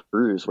a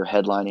cruise. We're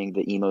headlining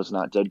the Emo's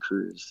Not Dead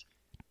cruise.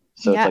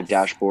 So It's like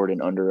Dashboard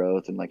and Under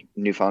Oath and like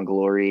Newfound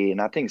Glory, and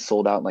that thing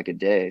sold out in like a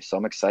day. So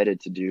I'm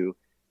excited to do.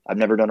 I've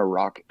never done a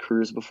rock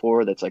cruise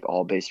before that's like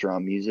all based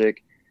around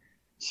music.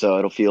 So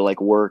it'll feel like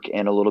work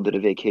and a little bit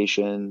of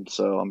vacation.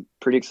 So I'm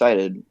pretty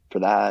excited for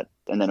that.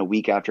 And then a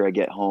week after I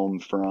get home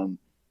from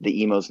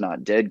the Emo's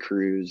Not Dead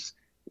cruise,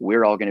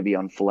 we're all going to be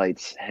on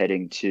flights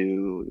heading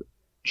to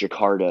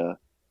Jakarta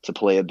to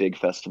play a big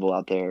festival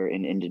out there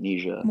in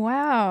Indonesia.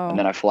 Wow. And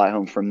then I fly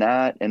home from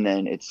that. And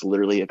then it's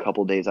literally a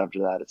couple days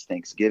after that, it's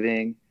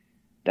Thanksgiving.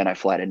 Then I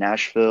fly to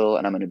Nashville,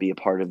 and I'm going to be a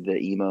part of the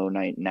Emo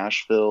Night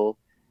Nashville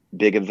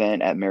big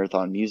event at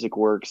Marathon Music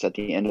Works at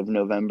the end of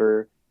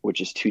November, which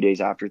is 2 days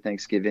after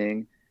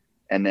Thanksgiving.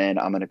 And then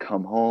I'm going to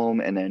come home,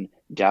 and then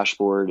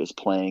Dashboard is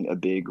playing a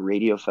big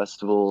radio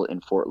festival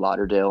in Fort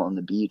Lauderdale on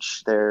the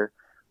beach there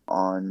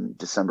on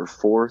December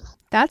 4th.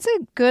 That's a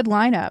good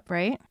lineup,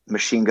 right?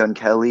 Machine Gun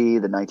Kelly,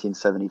 the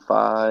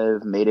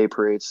 1975, Mayday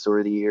Parade,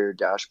 Story of the Year,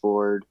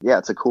 Dashboard. Yeah,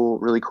 it's a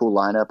really cool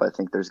lineup. I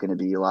think there's going to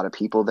be a lot of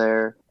people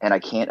there. And I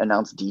can't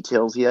announce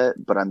details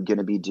yet, but I'm going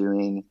to be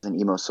doing an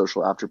Emo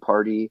Social after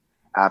party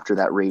after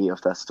that radio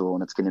festival,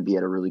 and it's going to be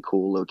at a really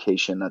cool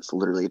location that's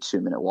literally a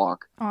 2-minute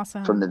walk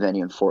from the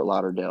venue in Fort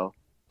Lauderdale.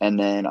 And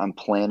then I'm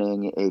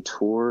planning a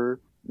tour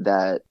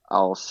that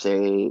I'll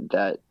say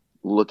that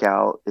look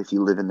out if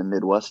you live in the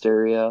Midwest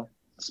area,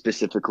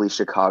 specifically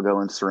Chicago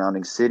and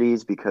surrounding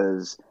cities,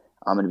 because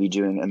I'm going to be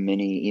doing a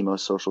mini emo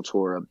social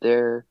tour up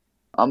there.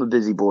 I'm a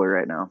busy boy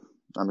right now.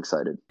 I'm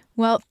excited.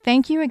 Well,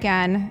 thank you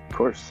again. Of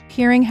course.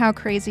 Hearing how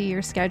crazy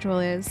your schedule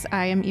is,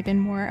 I am even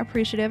more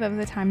appreciative of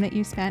the time that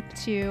you spent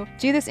to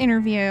do this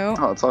interview.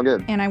 Oh, it's all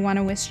good. And I want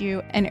to wish you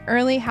an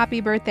early happy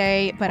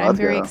birthday, but I'm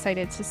very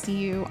excited to see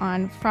you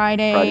on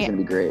Friday. Friday's going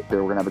to be great.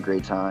 We're going to have a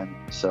great time.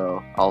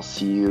 So I'll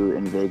see you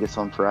in Vegas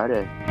on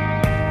Friday.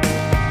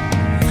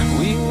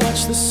 We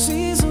watch the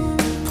season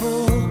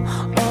pull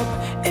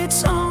up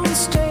its own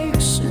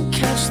stakes and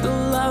catch the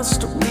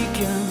last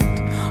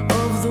weekend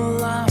of the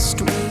last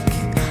week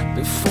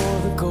before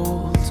the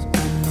gold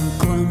and the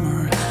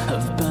glimmer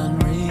have been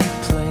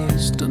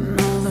replaced.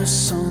 Another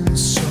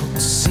sun-soaked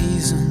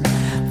season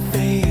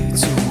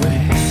fades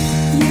away.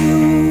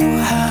 You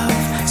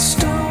have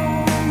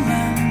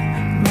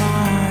stolen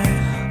my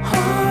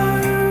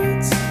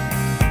heart.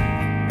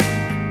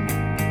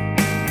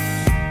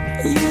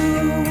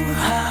 You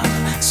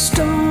have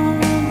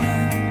stolen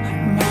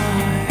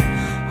my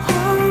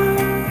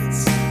heart.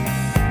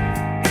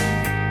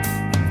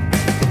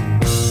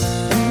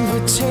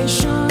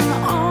 Invitation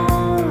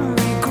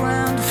only,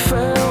 grand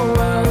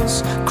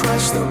farewells.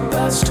 Crash the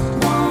best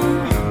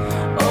one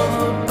of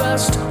the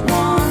best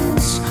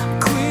ones.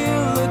 Clear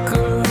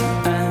liquor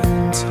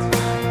and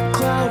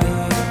cloudy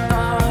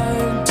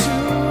eyed. Too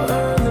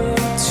early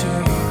to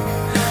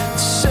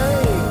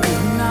say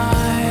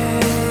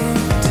goodnight.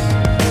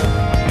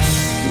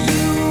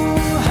 You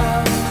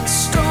have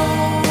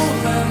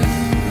stolen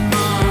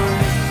my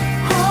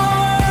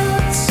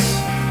heart.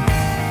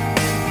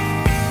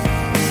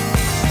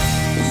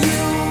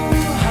 You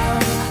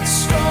have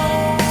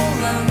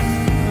stolen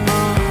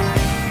my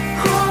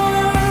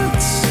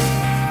heart.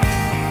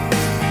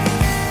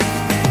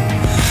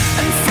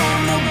 And from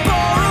the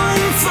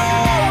boring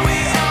floor we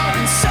are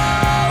in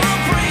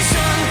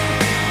celebration.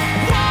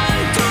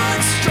 One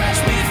good stretch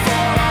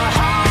before our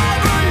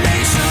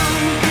hibernation.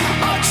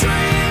 Our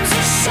dreams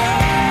are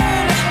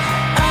sad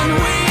and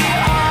we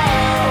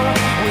all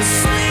will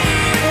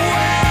sleep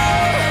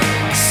well.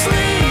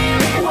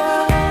 Sleep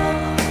well.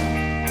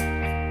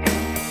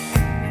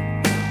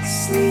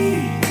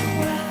 Sleep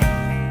well.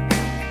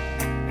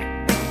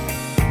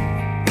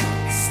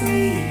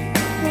 Sleep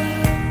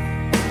well.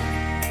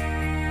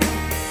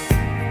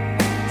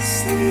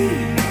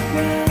 Sleep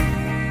well.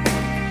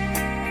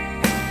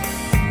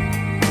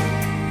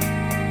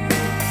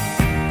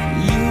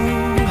 You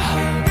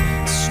have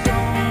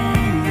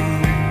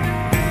stolen.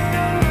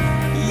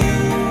 You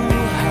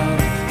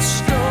have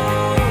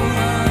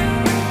stolen.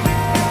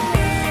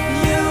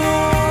 You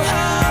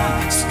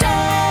have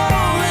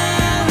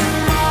stolen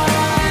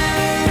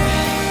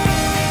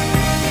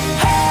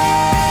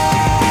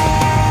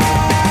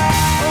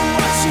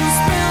Watch you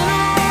spin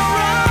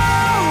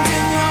around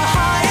in your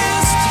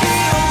highest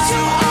heels.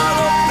 You are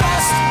the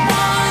best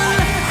one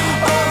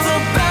of the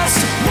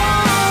best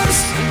ones.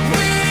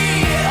 We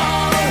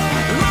all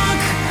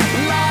look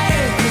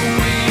like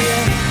we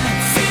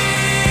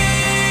feel.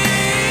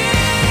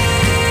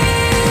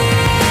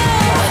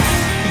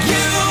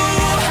 You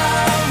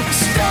have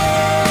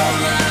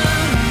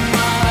stolen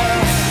my.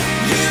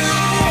 You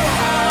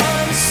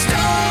have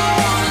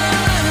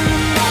stolen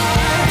my.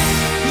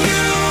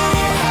 You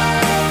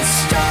have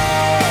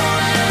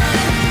stolen my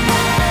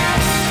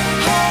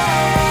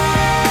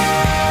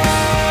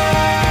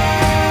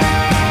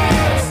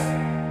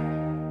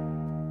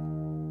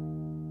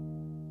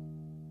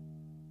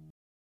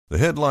The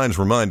headlines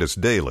remind us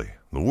daily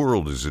the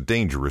world is a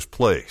dangerous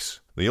place.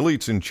 The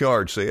elites in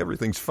charge say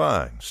everything's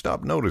fine,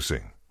 stop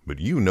noticing. But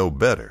you know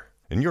better.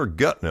 And your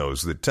gut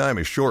knows that time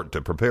is short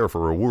to prepare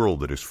for a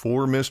world that is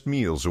 4 missed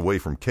meals away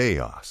from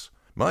chaos.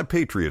 My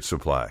Patriot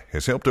Supply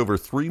has helped over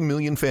 3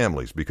 million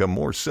families become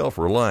more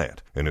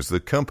self-reliant and is the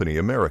company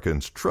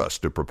Americans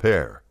trust to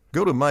prepare.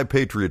 Go to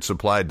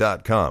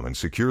MyPatriotSupply.com and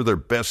secure their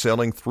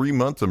best-selling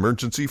 3-month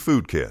emergency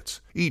food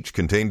kits. Each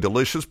contain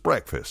delicious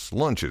breakfasts,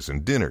 lunches,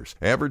 and dinners,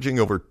 averaging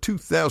over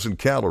 2,000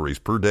 calories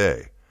per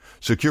day.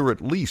 Secure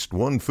at least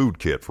one food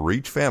kit for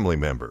each family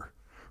member.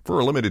 For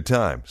a limited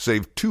time,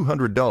 save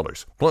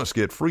 $200, plus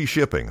get free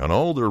shipping on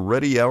all their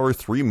Ready Hour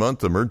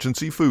 3-month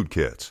emergency food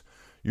kits.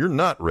 You're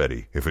not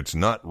ready if it's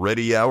not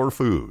Ready Hour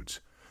Foods.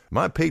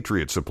 My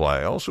Patriot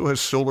Supply also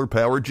has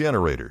solar-powered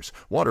generators,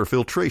 water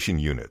filtration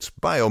units,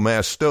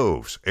 biomass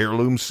stoves,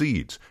 heirloom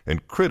seeds,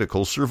 and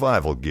critical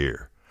survival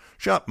gear.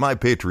 Shop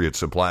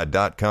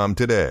MyPatriotSupply.com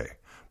today.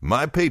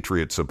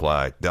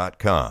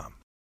 MyPatriotSupply.com.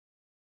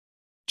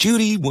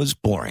 Judy was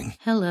boring.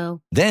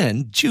 Hello.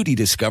 Then Judy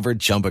discovered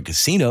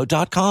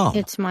ChumbaCasino.com.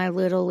 It's my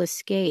little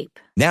escape.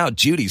 Now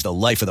Judy's the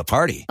life of the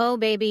party. Oh,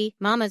 baby,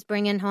 mama's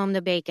bringing home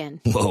the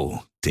bacon.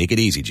 Whoa, take it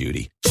easy,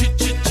 Judy.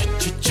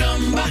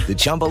 The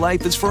Chumba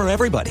life is for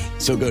everybody.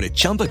 So go to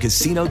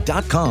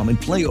ChumbaCasino.com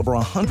and play over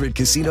 100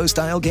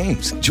 casino-style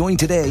games. Join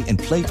today and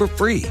play for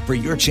free for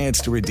your chance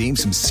to redeem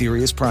some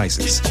serious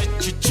prizes.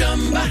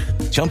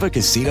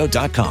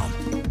 ChumbaCasino.com.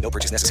 No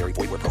purchase necessary.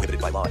 Void where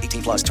prohibited by law.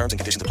 18 plus terms and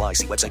conditions apply.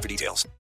 See website for details.